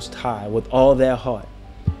of the Most High with all their heart,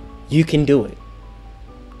 you can do it.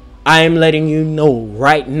 I am letting you know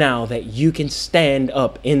right now that you can stand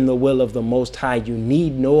up in the will of the Most High. You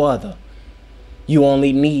need no other. You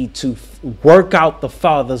only need to work out the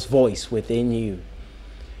Father's voice within you,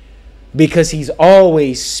 because he's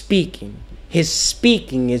always speaking. His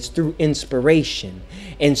speaking is through inspiration.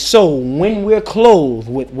 And so when we're clothed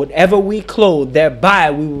with whatever we clothe,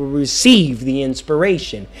 thereby we will receive the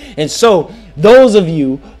inspiration. And so those of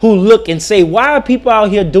you who look and say, why are people out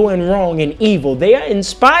here doing wrong and evil? They are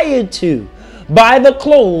inspired to by the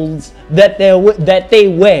clothes that they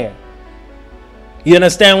wear. You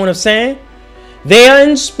understand what I'm saying? They are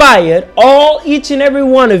inspired, each and every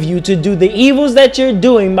one of you, to do the evils that you're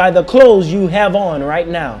doing by the clothes you have on right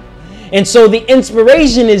now. And so the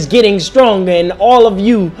inspiration is getting stronger, and all of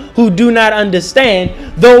you who do not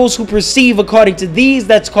understand, those who perceive according to these,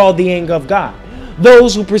 that's called the anger of God.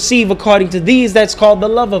 Those who perceive according to these, that's called the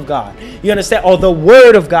love of God. You understand? Or the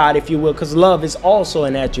word of God, if you will, because love is also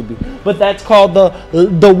an attribute. But that's called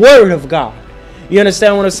the word of God. You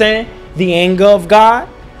understand what I'm saying? The anger of God,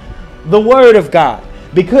 the word of God.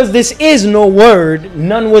 Because this is no word,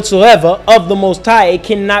 none whatsoever, of the Most High, it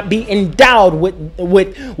cannot be endowed with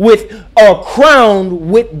or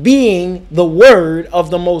crowned with being the word of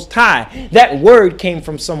the Most High. That word came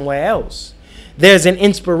from somewhere else. There's an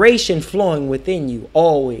inspiration flowing within you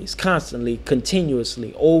always, constantly,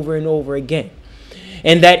 continuously, over and over again.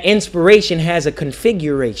 And that inspiration has a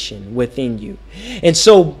configuration within you. And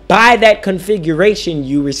so by that configuration,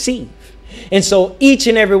 you receive. And so each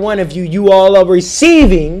and every one of you, you all are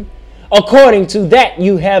receiving according to that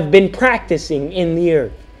you have been practicing in the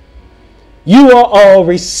earth. You are all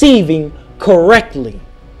receiving correctly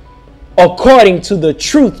according to the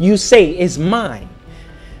truth you say is mine.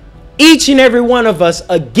 Each and every one of us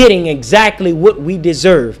are getting exactly what we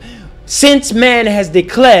deserve. Since man has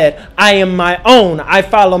declared, I am my own, I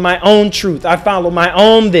follow my own truth, I follow my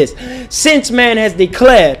own this. Since man has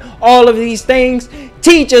declared all of these things,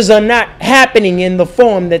 teachers are not happening in the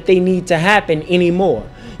form that they need to happen anymore.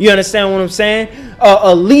 You understand what I'm saying?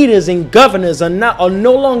 Leaders and governors are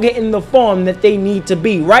no longer in the form that they need to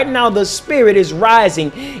be. Right now, the spirit is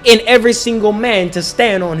rising in every single man to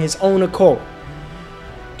stand on his own accord.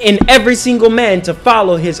 In every single man to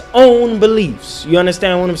follow his own beliefs. You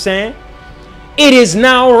understand what I'm saying? It is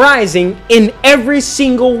now rising in every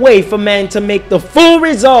single way for man to make the full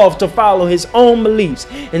resolve to follow his own beliefs.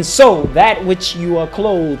 And so that which you are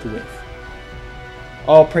clothed with,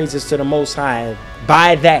 all praises to the Most High,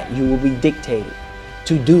 by that you will be dictated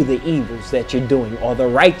to do the evils that you're doing, or the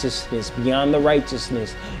righteousness beyond the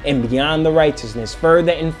righteousness, and beyond the righteousness,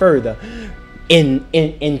 further and further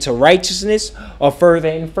into righteousness, or further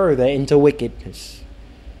and further into wickedness.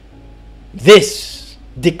 This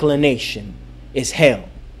declination is hell.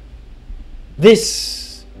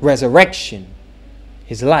 This resurrection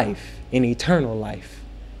is life, an eternal life,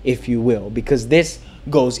 if you will, because this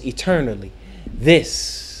goes eternally.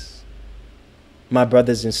 This, my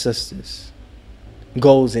brothers and sisters,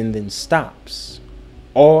 goes and then stops,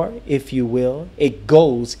 or if you will, it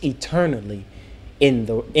goes eternally in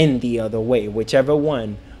the other way, whichever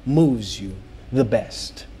one moves you the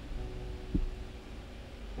best.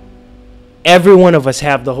 Every one of us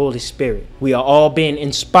have the Holy Spirit. We are all being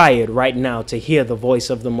inspired right now to hear the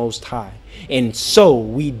voice of the Most High. And so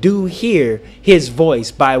we do hear his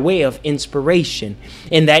voice by way of inspiration.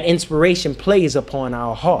 And that inspiration plays upon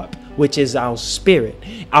our heart, which is our spirit,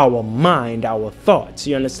 our mind, our thoughts.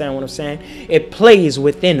 You understand what I'm saying? It plays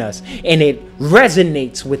within us and it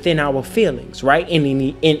resonates within our feelings, right?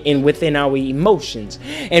 And within our emotions.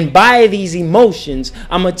 And by these emotions,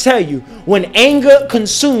 I'm going to tell you, when anger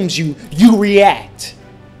consumes you, you react.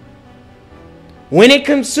 When it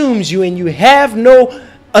consumes you and you have no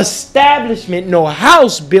establishment, no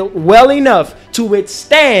house built well enough to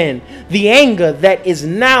withstand the anger that is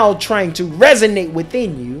now trying to resonate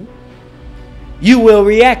within you, you will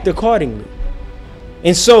react accordingly.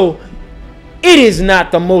 And so it is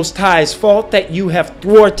not the Most High's fault that you have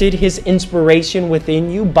thwarted his inspiration within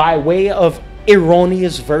you by way of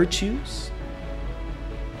erroneous virtues.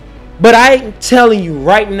 But I'm telling you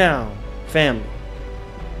right now, family,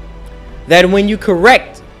 that when you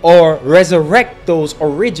correct or resurrect those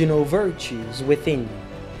original virtues within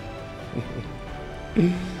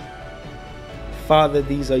you, Father,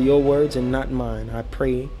 these are your words and not mine. I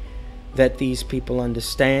pray that these people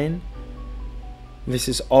understand this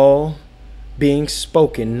is all being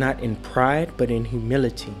spoken not in pride but in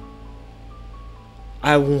humility.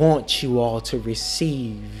 I want you all to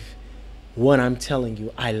receive what I'm telling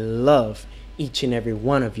you. I love each and every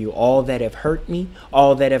one of you, all that have hurt me,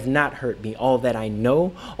 all that have not hurt me, all that I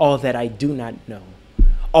know, all that I do not know,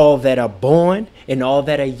 all that are born and all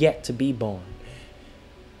that are yet to be born.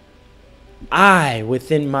 I,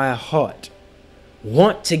 within my heart,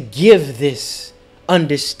 want to give this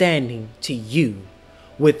understanding to you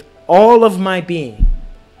with all of my being.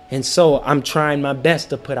 And so I'm trying my best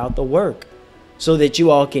to put out the work so that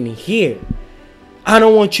you all can hear. I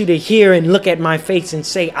don't want you to hear and look at my face and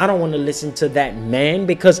say, I don't want to listen to that man,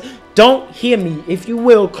 because don't hear me. If you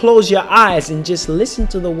will, close your eyes and just listen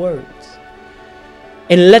to the words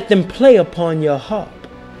and let them play upon your harp,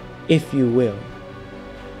 if you will.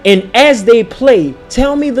 And as they play,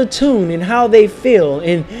 tell me the tune and how they feel,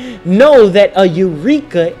 and know that a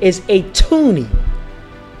eureka is a tuning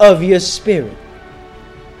of your spirit.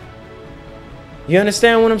 You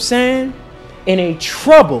understand what I'm saying? In a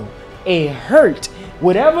trouble, a hurt,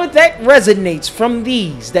 whatever that resonates from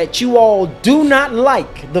these that you all do not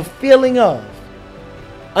like the feeling of,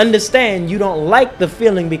 understand you don't like the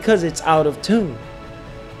feeling because it's out of tune.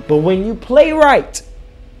 But when you play right,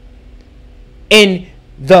 and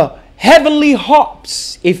the heavenly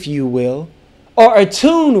harps, if you will, are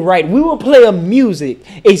attuned right, we will play a music,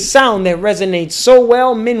 a sound that resonates so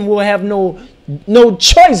well, men will have no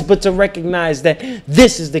choice but to recognize that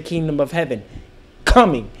this is the kingdom of heaven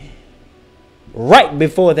coming right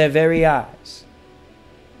before their very eyes.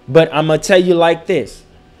 But I'm going to tell you like this.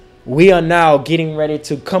 We are now getting ready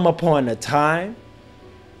to come upon a time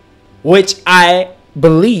which I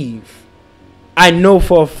believe, I know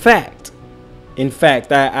for a fact. In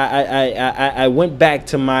fact, I went back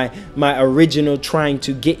to my original trying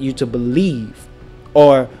to get you to believe,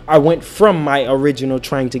 or I went from my original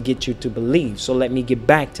trying to get you to believe. So let me get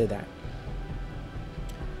back to that.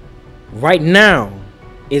 Right now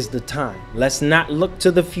is the time. Let's not look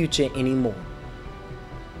to the future anymore.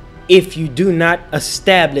 If you do not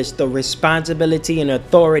establish the responsibility and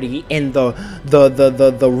authority and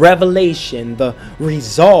the revelation, the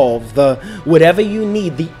resolve, the whatever you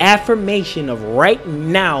need, the affirmation of right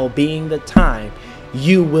now being the time,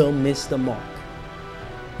 you will miss the mark.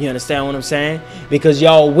 You understand what I'm saying? Because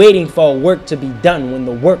y'all waiting for work to be done when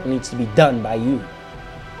the work needs to be done by you.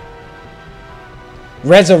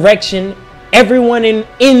 Resurrection, everyone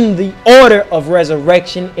in the order of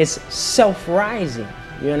resurrection is self-rising.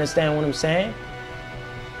 You understand what I'm saying?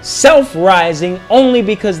 Self-rising only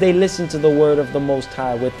because they listen to the word of the Most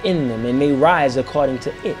High within them, and they rise according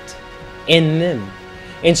to it in them.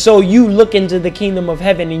 And so you look into the kingdom of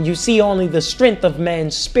heaven and you see only the strength of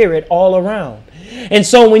man's spirit all around. And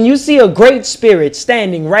so when you see a great spirit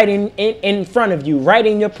standing right in front of you, right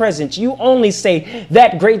in your presence, you only say,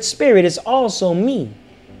 that great spirit is also me,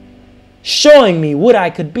 showing me what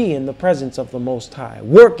I could be in the presence of the Most High,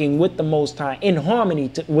 working with the Most High in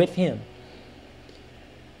harmony with Him.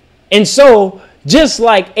 And so just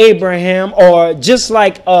like Abraham, or just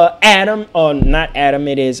like Adam, or not Adam,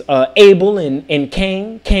 it is Abel and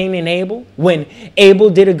Cain and Abel. When Abel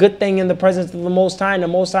did a good thing in the presence of the Most High, and the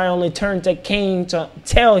Most High only turned to Cain to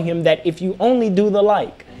tell him that if you only do the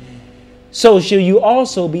like, so shall you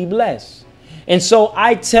also be blessed. And so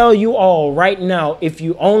I tell you all right now, if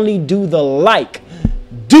you only do the like,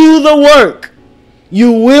 do the work,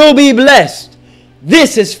 you will be blessed.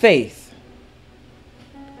 This is faith.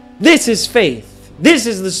 This is faith. This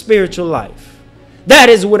is the spiritual life. That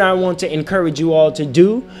is what I want to encourage you all to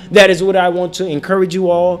do. That is what I want to encourage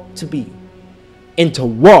you all to be, and to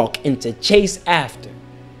walk, and to chase after,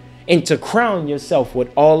 and to crown yourself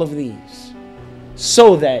with all of these,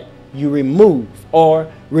 so that you remove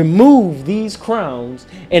these crowns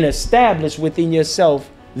and establish within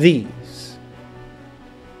yourself these.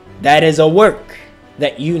 That is a work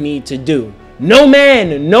that you need to do. No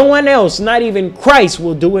man, no one else, not even Christ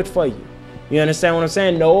will do it for you. You understand what I'm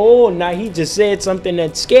saying? No, now he just said something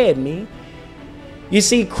that scared me. You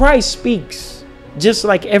see, Christ speaks just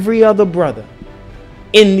like every other brother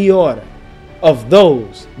in the order of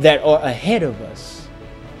those that are ahead of us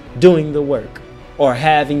doing the work, or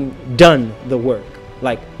having done the work.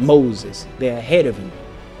 Like Moses, they're ahead of you.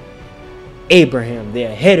 Abraham,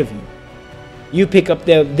 they're ahead of you. You pick up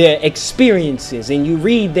their experiences, and you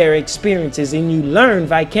read their experiences, and you learn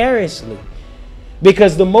vicariously.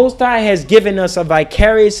 Because the Most High has given us a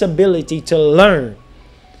vicarious ability to learn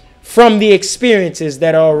from the experiences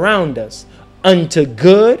that are around us, unto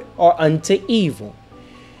good or unto evil.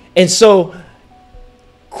 And so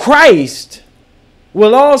Christ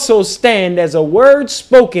will also stand as a word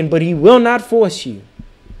spoken, but he will not force you.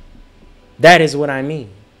 That is what I mean.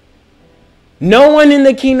 No one in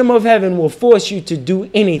the kingdom of heaven will force you to do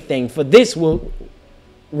anything, for this will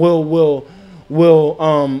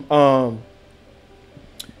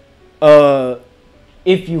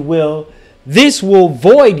if you will, this will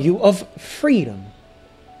void you of freedom.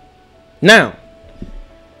 Now,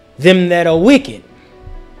 them that are wicked,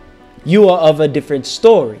 you are of a different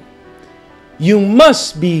story. You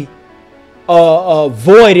must be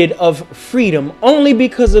voided of freedom only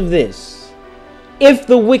because of this. If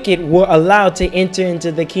the wicked were allowed to enter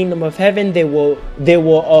into the kingdom of heaven, they will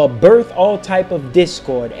birth all type of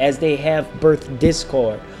discord, as they have birthed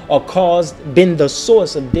discord or been the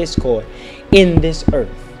source of discord in this earth.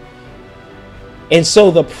 And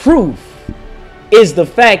so the proof is the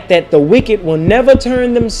fact that the wicked will never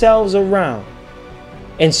turn themselves around.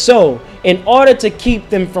 And so, in order to keep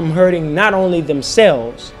them from hurting not only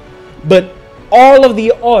themselves, but all of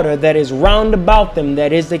the order that is round about them,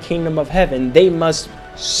 that is the kingdom of heaven, they must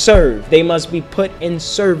serve. They must be put in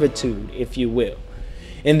servitude, if you will.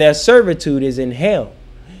 And their servitude is in hell.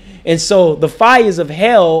 And so the fires of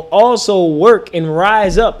hell also work and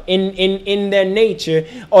rise up in their nature,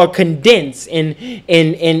 or condense in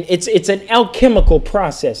it's an alchemical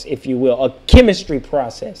process, if you will, a chemistry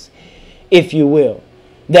process, if you will,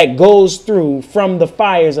 that goes through from the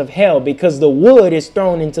fires of hell, because the wood is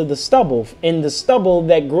thrown into the stubble, and the stubble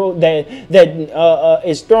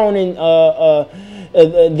is thrown in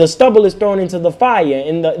the stubble is thrown into the fire,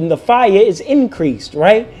 and the fire is increased,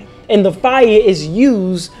 right? And the fire is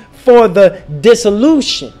used for the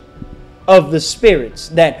dissolution of the spirits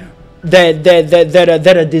that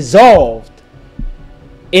are dissolved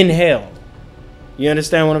in hell. You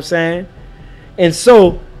understand what I'm saying? And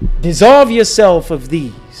so dissolve yourself of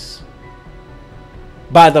these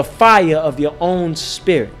by the fire of your own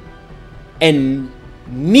spirit, and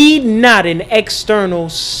need not an external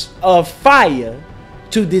fire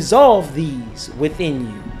to dissolve these within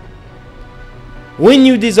you. When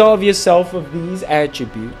you dissolve yourself of these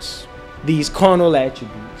attributes, these carnal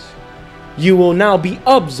attributes, you will now be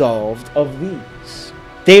absolved of these.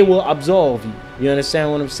 They will absolve you. You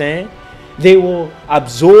understand what I'm saying? They will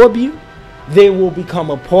absorb you. They will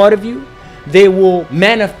become a part of you. They will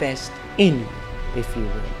manifest in you, if you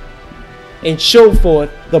will, and show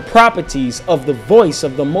forth the properties of the voice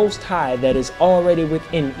of the Most High that is already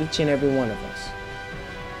within each and every one of us.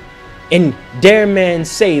 And dare man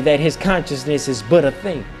say that his consciousness is but a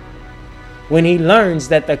thing, when he learns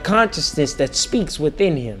that the consciousness that speaks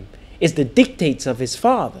within him is the dictates of his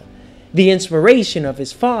Father, the inspiration of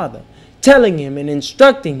his Father, telling him and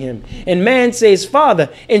instructing him. And man says, Father,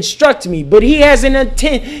 instruct me, but he has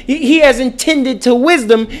intended to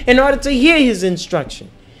wisdom in order to hear his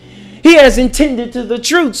instruction. He has intended to the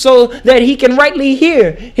truth so that he can rightly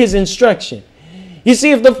hear his instruction. You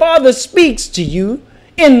see, if the Father speaks to you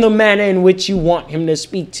in the manner in which you want him to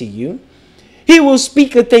speak to you, he will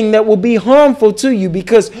speak a thing that will be harmful to you,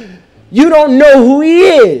 because you don't know who he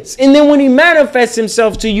is. And then when he manifests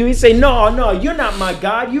himself to you, he say, no, you're not my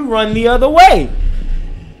God. You run the other way.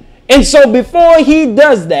 And so before he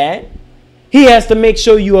does that, he has to make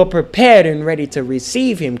sure you are prepared and ready to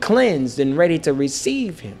receive him, cleansed and ready to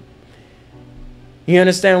receive him. You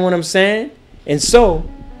understand what I'm saying? And so,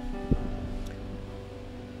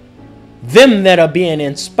 them that are being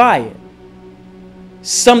inspired,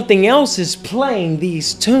 something else is playing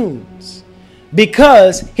these tunes,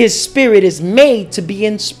 because his spirit is made to be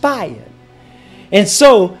inspired. And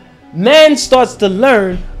so man starts to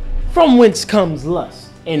learn from whence comes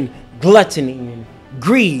lust and gluttony and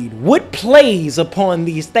greed. What plays upon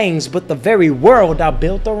these things but the very world I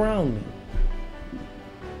built around me?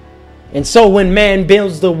 And so when man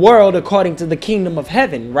builds the world according to the kingdom of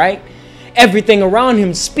heaven, right, everything around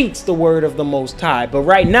him speaks the word of the Most High. But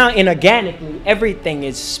right now, inorganically, everything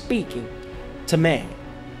is speaking to man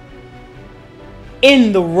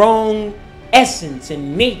in the wrong essence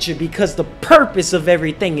and nature, because the purpose of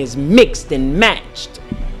everything is mixed and matched.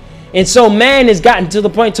 And so man has gotten to the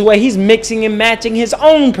point to where he's mixing and matching his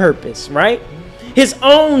own purpose, right? His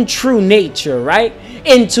own true nature, right,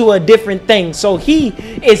 into a different thing. So he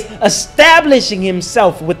is establishing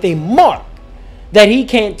himself with a mark that he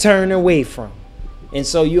can't turn away from. And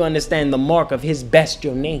so you understand the mark of his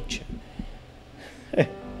bestial nature.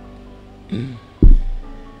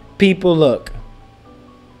 People, look,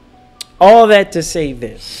 all that to say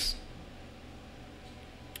this: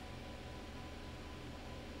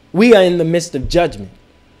 we are in the midst of judgment.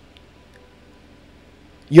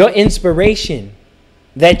 Your inspiration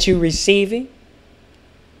that you're receiving,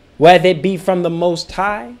 whether it be from the Most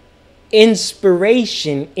High,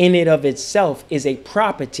 inspiration in it of itself is a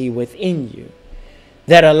property within you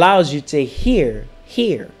that allows you to hear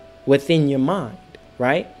within your mind,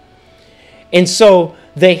 right? And so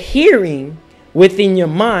the hearing within your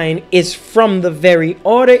mind is from the very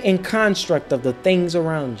order and construct of the things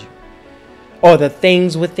around you, or the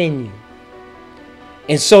things within you.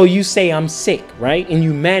 And so you say, I'm sick, right? And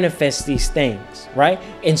you manifest these things, right?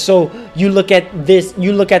 And so you look at this,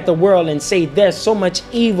 you look at the world and say, there's so much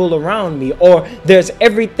evil around me, or there's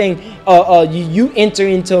everything. You enter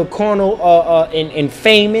into a carnal and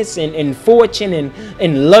famous and fortune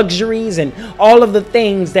and luxuries and all of the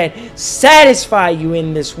things that satisfy you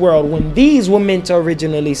in this world. When these were meant to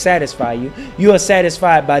originally satisfy you, you are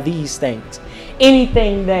satisfied by these things.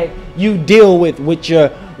 Anything that you deal with your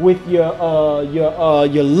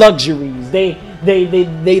luxuries,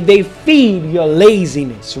 they feed your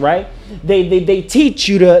laziness, right? They teach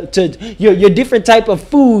you to your different type of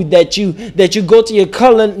food that you go to your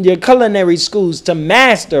culinary schools to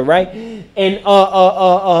master, right? And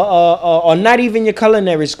or not even your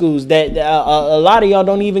culinary schools. That a lot of y'all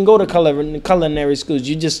don't even go to culinary schools.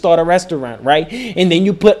 You just start a restaurant, right? And then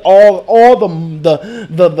you put all the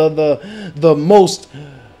most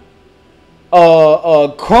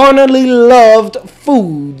carnally loved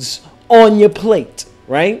foods on your plate,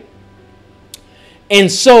 right?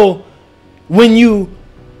 And so when you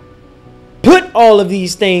put all of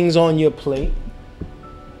these things on your plate,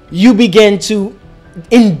 you begin to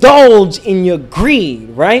indulge in your greed,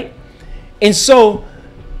 right? And so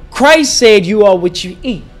Christ said you are what you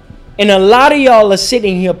eat. And a lot of y'all are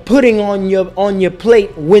sitting here putting on your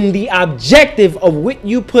plate when the objective of what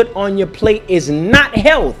you put on your plate is not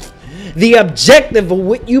health. The objective of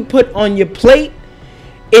what you put on your plate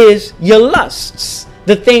is your lusts,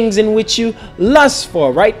 the things in which you lust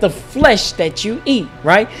for, right? The flesh that you eat,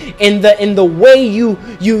 right? And the way you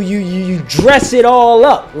dress it all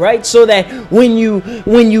up, right? So that when you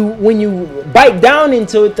bite down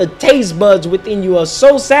into it, the taste buds within you are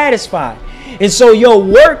so satisfied. And so your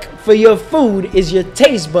work for your food is your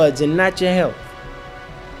taste buds and not your health.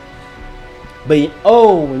 But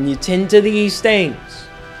when you tend to these things,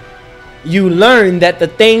 you learn that the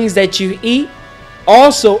things that you eat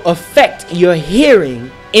also affect your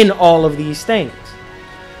hearing in all of these things.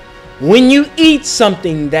 When you eat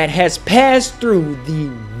something that has passed through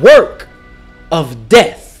the work of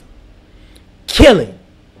death, killing,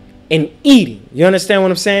 and eating, you understand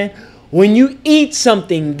what I'm saying? When you eat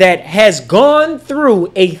something that has gone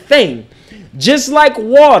through a thing, just like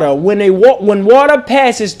water, when water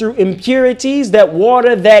passes through impurities, that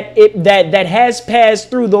water that has passed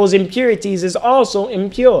through those impurities is also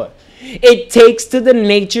impure. It takes to the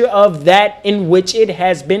nature of that in which it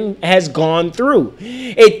has gone through.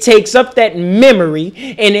 It takes up that memory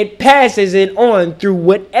and it passes it on through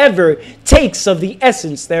whatever takes of the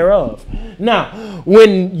essence thereof. Now,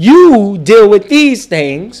 when you deal with these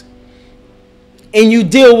things, and you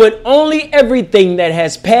deal with only everything that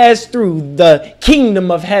has passed through the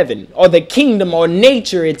kingdom of heaven, or the kingdom or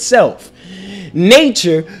nature itself.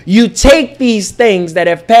 Nature, you take these things that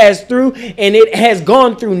have passed through and it has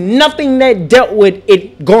gone through nothing that dealt with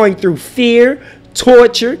it going through fear,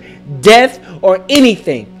 torture, death, or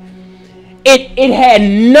anything. It had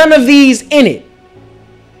none of these in it.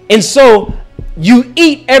 And so you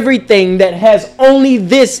eat everything that has only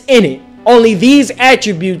this in it, only these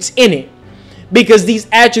attributes in it. Because these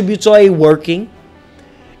attributes are a working.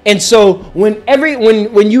 And so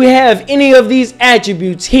when you have any of these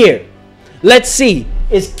attributes here, let's see,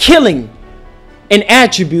 is killing an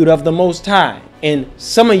attribute of the Most High? And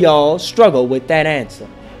some of y'all struggle with that answer.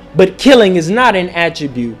 But killing is not an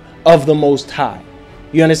attribute of the Most High.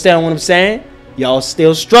 You understand what I'm saying? Y'all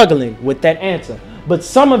still struggling with that answer. But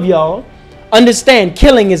some of y'all understand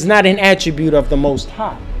killing is not an attribute of the Most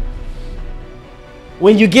High.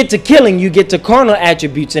 When you get to killing, you get to carnal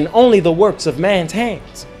attributes and only the works of man's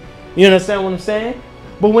hands. You understand what I'm saying?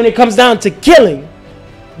 But when it comes down to killing,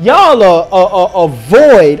 y'all are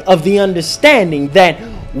void of the understanding that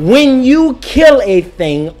when you kill a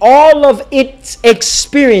thing, all of its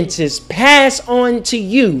experiences pass on to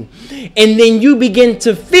you. And then you begin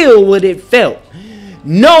to feel what it felt,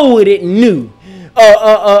 know what it knew,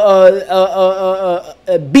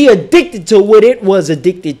 be addicted to what it was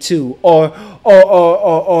addicted to, or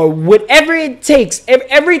whatever it takes.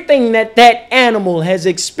 Everything that animal has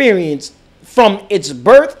experienced from its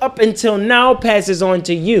birth up until now passes on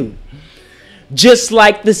to you. Just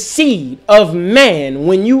like the seed of man,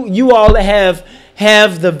 when you all have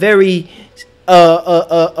the very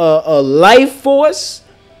life force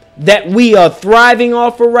that we are thriving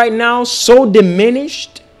off of right now, so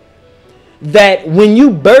diminished that when you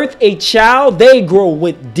birth a child, they grow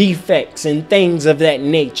with defects and things of that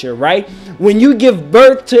nature, right? When you give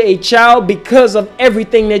birth to a child, because of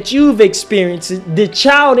everything that you've experienced, the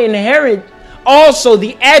child inherits also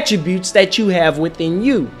the attributes that you have within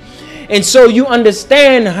you. And so you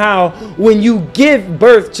understand how when you give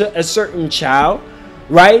birth to a certain child,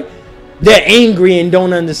 right? They're angry and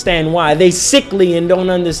don't understand why. They sickly and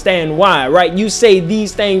don't understand why, right? You say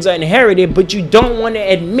these things are inherited, but you don't want to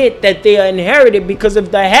admit that they are inherited because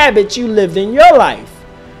of the habits you lived in your life.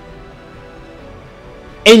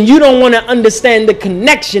 And you don't want to understand the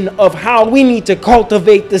connection of how we need to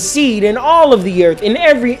cultivate the seed in all of the earth,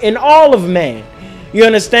 in all of man. You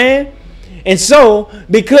understand? And so,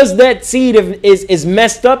 because that seed is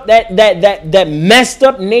messed up, that messed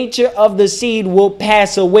up nature of the seed will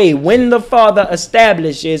pass away when the Father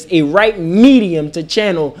establishes a right medium to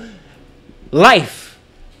channel life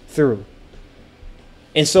through.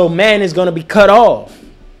 And so man is going to be cut off,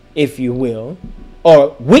 if you will,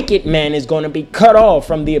 or wicked man is going to be cut off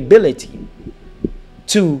from the ability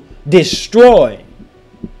to destroy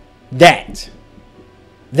that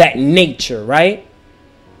nature, right?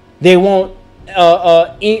 They won't,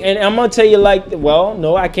 and I'm going to tell you well,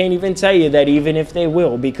 no, I can't even tell you that even if they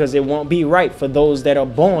will, because it won't be right for those that are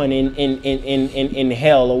born in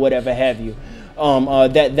hell or whatever have you.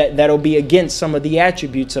 That'll be against some of the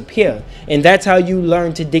attributes up here. And that's how you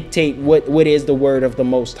learn to dictate what is the word of the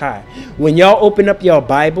Most High. When y'all open up your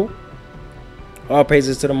Bible, all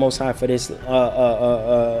praises to the Most High for this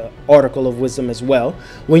article of wisdom as well.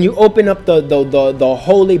 When you open up the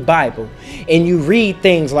Holy Bible and you read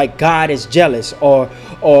things like God is jealous or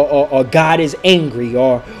God is angry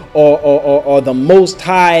or the Most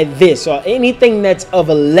High this or anything that's of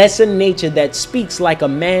a lesser nature that speaks like a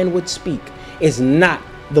man would speak, is not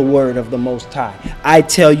the word of the Most High. I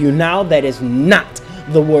tell you now, that is not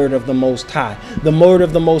the word of the Most High. The word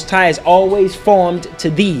of the Most High is always formed to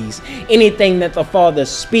these. Anything that the Father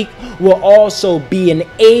speak will also be an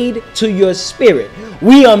aid to your spirit.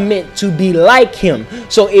 We are meant to be like him.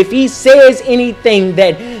 So if he says anything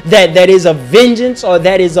that is of vengeance, or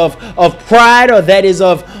that is of pride, or that is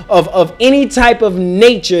of any type of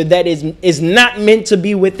nature that is not meant to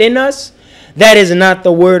be within us, that is not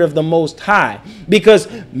the word of the Most High. Because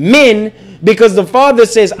the Father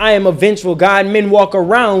says, I am a vengeful God, men walk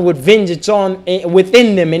around with vengeance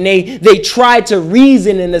within them, and they try to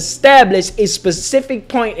reason and establish a specific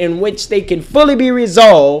point in which they can fully be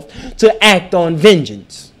resolved to act on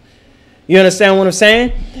vengeance. You understand what I'm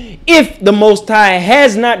saying? If the Most High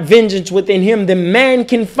has not vengeance within him, then man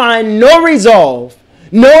can find no resolve,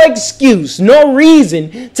 no excuse, no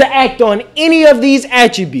reason to act on any of these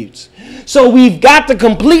attributes. So we've got to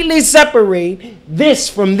completely separate this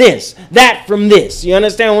from this, that from this. You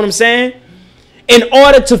understand what I'm saying? In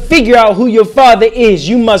order to figure out who your Father is,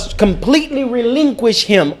 you must completely relinquish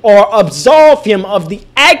him or absolve him of the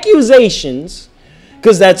accusations,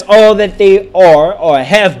 because that's all that they are or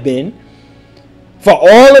have been. For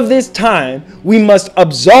all of this time, we must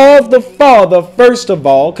absolve the Father first of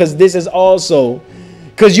all, because this is also,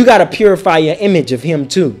 because you got to purify your image of him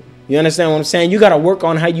too. You understand what I'm saying? You got to work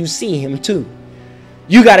on how you see him too.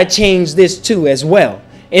 You got to change this too as well.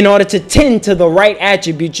 In order to tend to the right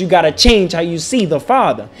attributes, you got to change how you see the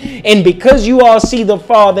Father. And because you all see the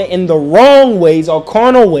Father in the wrong ways or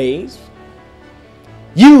carnal ways,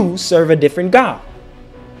 you serve a different God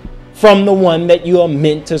from the one that you are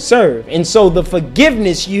meant to serve. And so the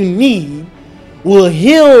forgiveness you need will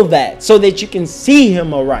heal that so that you can see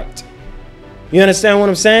him aright. You understand what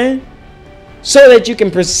I'm saying? So that you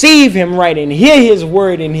can perceive him right and hear his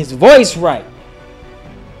word and his voice right.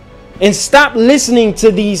 And stop listening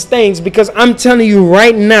to these things, because I'm telling you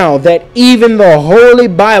right now that even the Holy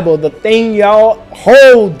Bible, the thing y'all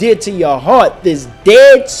hold dear to your heart, this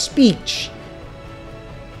dead speech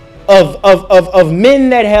of men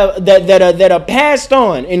that are passed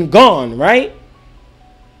on and gone, right?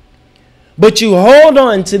 But you hold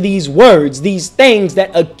on to these words, these things that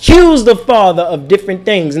accuse the Father of different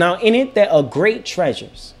things. Now, in it, there are great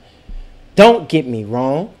treasures. Don't get me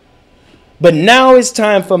wrong. But now it's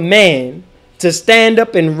time for man to stand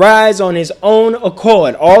up and rise on his own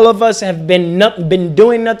accord. All of us have been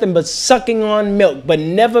doing nothing but sucking on milk, but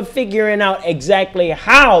never figuring out exactly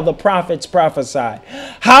how the prophets prophesied,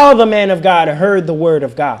 how the man of God heard the word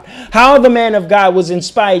of God, how the man of God was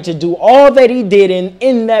inspired to do all that he did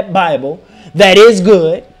in that Bible that is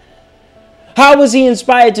good. How was he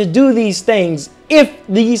inspired to do these things if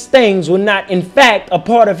these things were not in fact a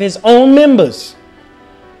part of his own members,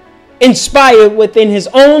 inspired within his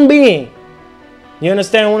own being? You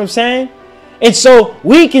understand what I'm saying? And so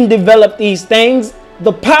we can develop these things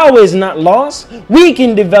The power is not lost. We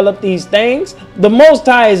can develop these things. The Most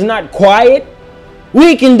High is not quiet.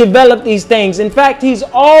 We can develop these things. In fact, he's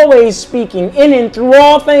always speaking in and through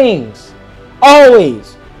all things.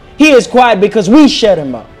 Always. He is quiet because we shut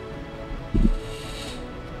him up.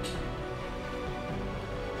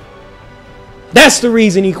 That's the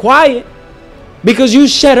reason he's quiet. Because you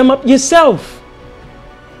shut him up yourself.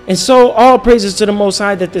 And so all praises to the Most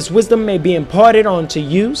High that this wisdom may be imparted onto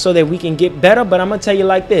you so that we can get better. But I'm going to tell you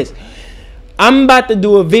like this. I'm about to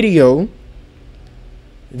do a video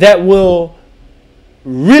that will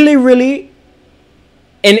really,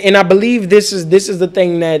 and I believe this is the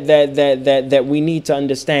thing that we need to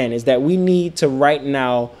understand, is that we need to right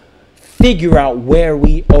now figure out where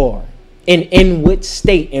we are and in what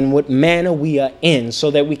state and what manner we are in,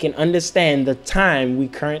 so that we can understand the time we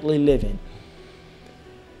currently live in.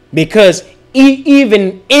 Because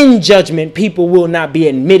even in judgment, people will not be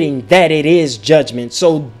admitting that it is judgment.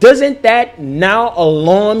 So doesn't that now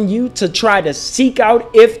alarm you to try to seek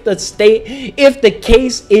out if the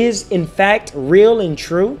case is in fact real and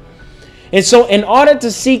true? And so in order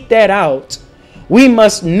to seek that out, we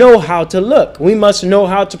must know how to look. We must know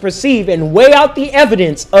how to perceive and weigh out the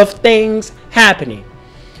evidence of things happening.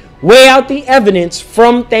 Weigh out the evidence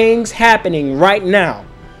from things happening right now.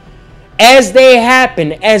 As they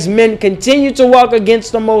happen, as men continue to walk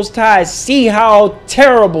against the Most High, see how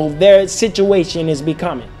terrible their situation is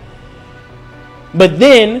becoming. But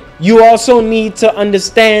then you also need to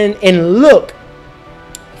understand and look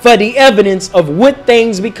for the evidence of what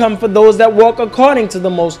things become for those that walk according to the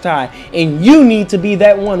Most High. And you need to be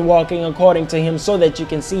that one walking according to him so that you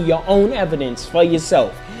can see your own evidence for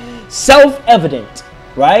yourself. Self-evident,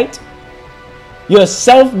 right? Your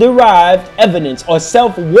self-derived evidence or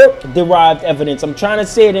self-work derived evidence. I'm trying to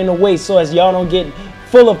say it in a way so as y'all don't get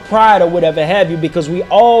full of pride or whatever have you, because we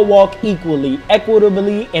all walk equally,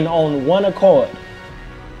 equitably, and on one accord.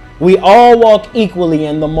 We all walk equally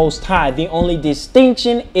in the Most High. The only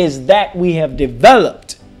distinction is that we have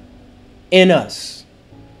developed in us.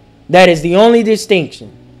 That is the only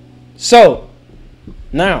distinction. So,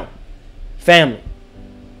 now, family,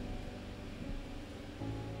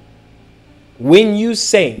 when you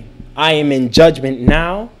say, I am in judgment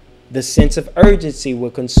now, the sense of urgency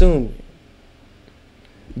will consume you.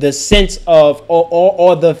 The sense of,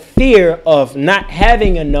 or the fear of not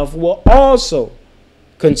having enough will also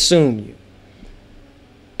consume you.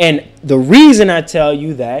 And the reason I tell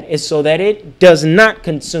you that is so that it does not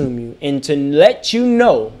consume you, and to let you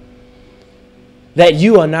know that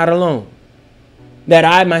you are not alone. That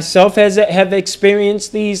I myself have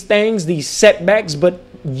experienced these things, these setbacks, but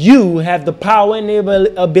you have the power and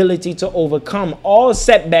the ability to overcome all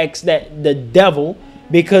setbacks that the devil,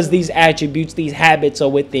 because these attributes, these habits are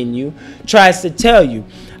within you, tries to tell you.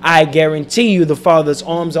 I guarantee you the Father's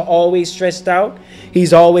arms are always stretched out.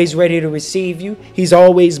 He's always ready to receive you. He's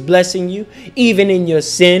always blessing you, even in your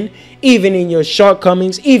sin, even in your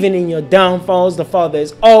shortcomings, even in your downfalls. The Father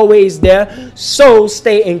is always there. So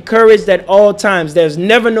stay encouraged at all times. There's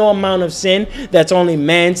never no amount of sin that's only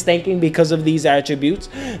man's thinking because of these attributes.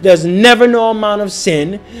 There's never no amount of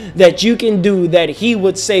sin that you can do that he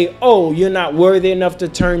would say, oh, you're not worthy enough to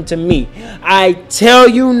turn to me. I tell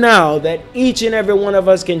you now that each and every one of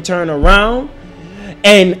us can turn around,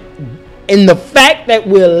 and in the fact that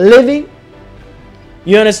we're living,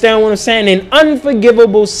 you understand what I'm saying? An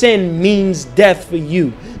unforgivable sin means death for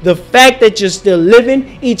you. The fact that you're still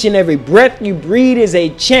living, each and every breath you breathe is a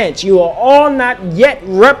chance. You are all not yet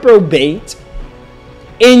reprobate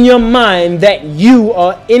in your mind that you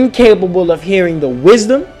are incapable of hearing the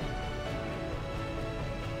wisdom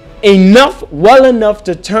well enough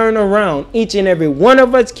to turn around. Each and every one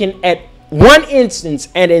of us can at one instance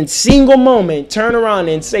and in single moment turn around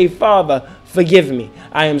and say, Father, forgive me.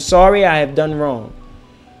 I am sorry, I have done wrong.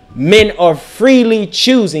 Men are freely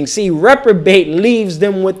choosing. See, reprobate leaves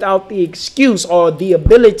them without the excuse or the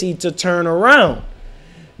ability to turn around.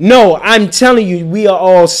 No, I'm telling you, we are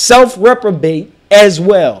all self-reprobate as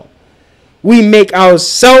well. We make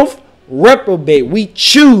ourselves reprobate. We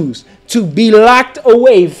choose to be locked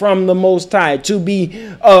away from the Most High, to be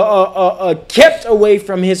kept away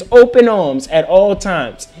from his open arms at all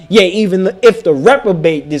times. Yeah, even if the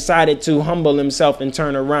reprobate decided to humble himself and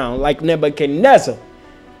turn around like Nebuchadnezzar,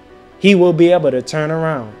 he will be able to turn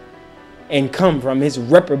around and come from his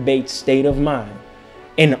reprobate state of mind.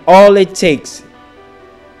 And all it takes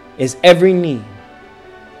is every knee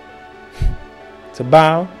to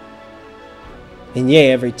bow, and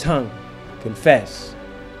yea, every tongue confess.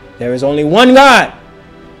 There is only one God,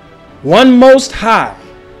 one Most High,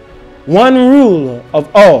 one ruler of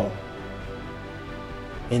all,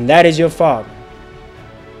 and that is your Father.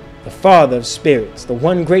 the Father of spirits, the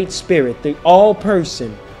one great spirit, the all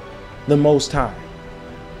person, the Most High.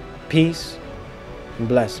 Peace and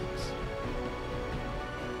blessings.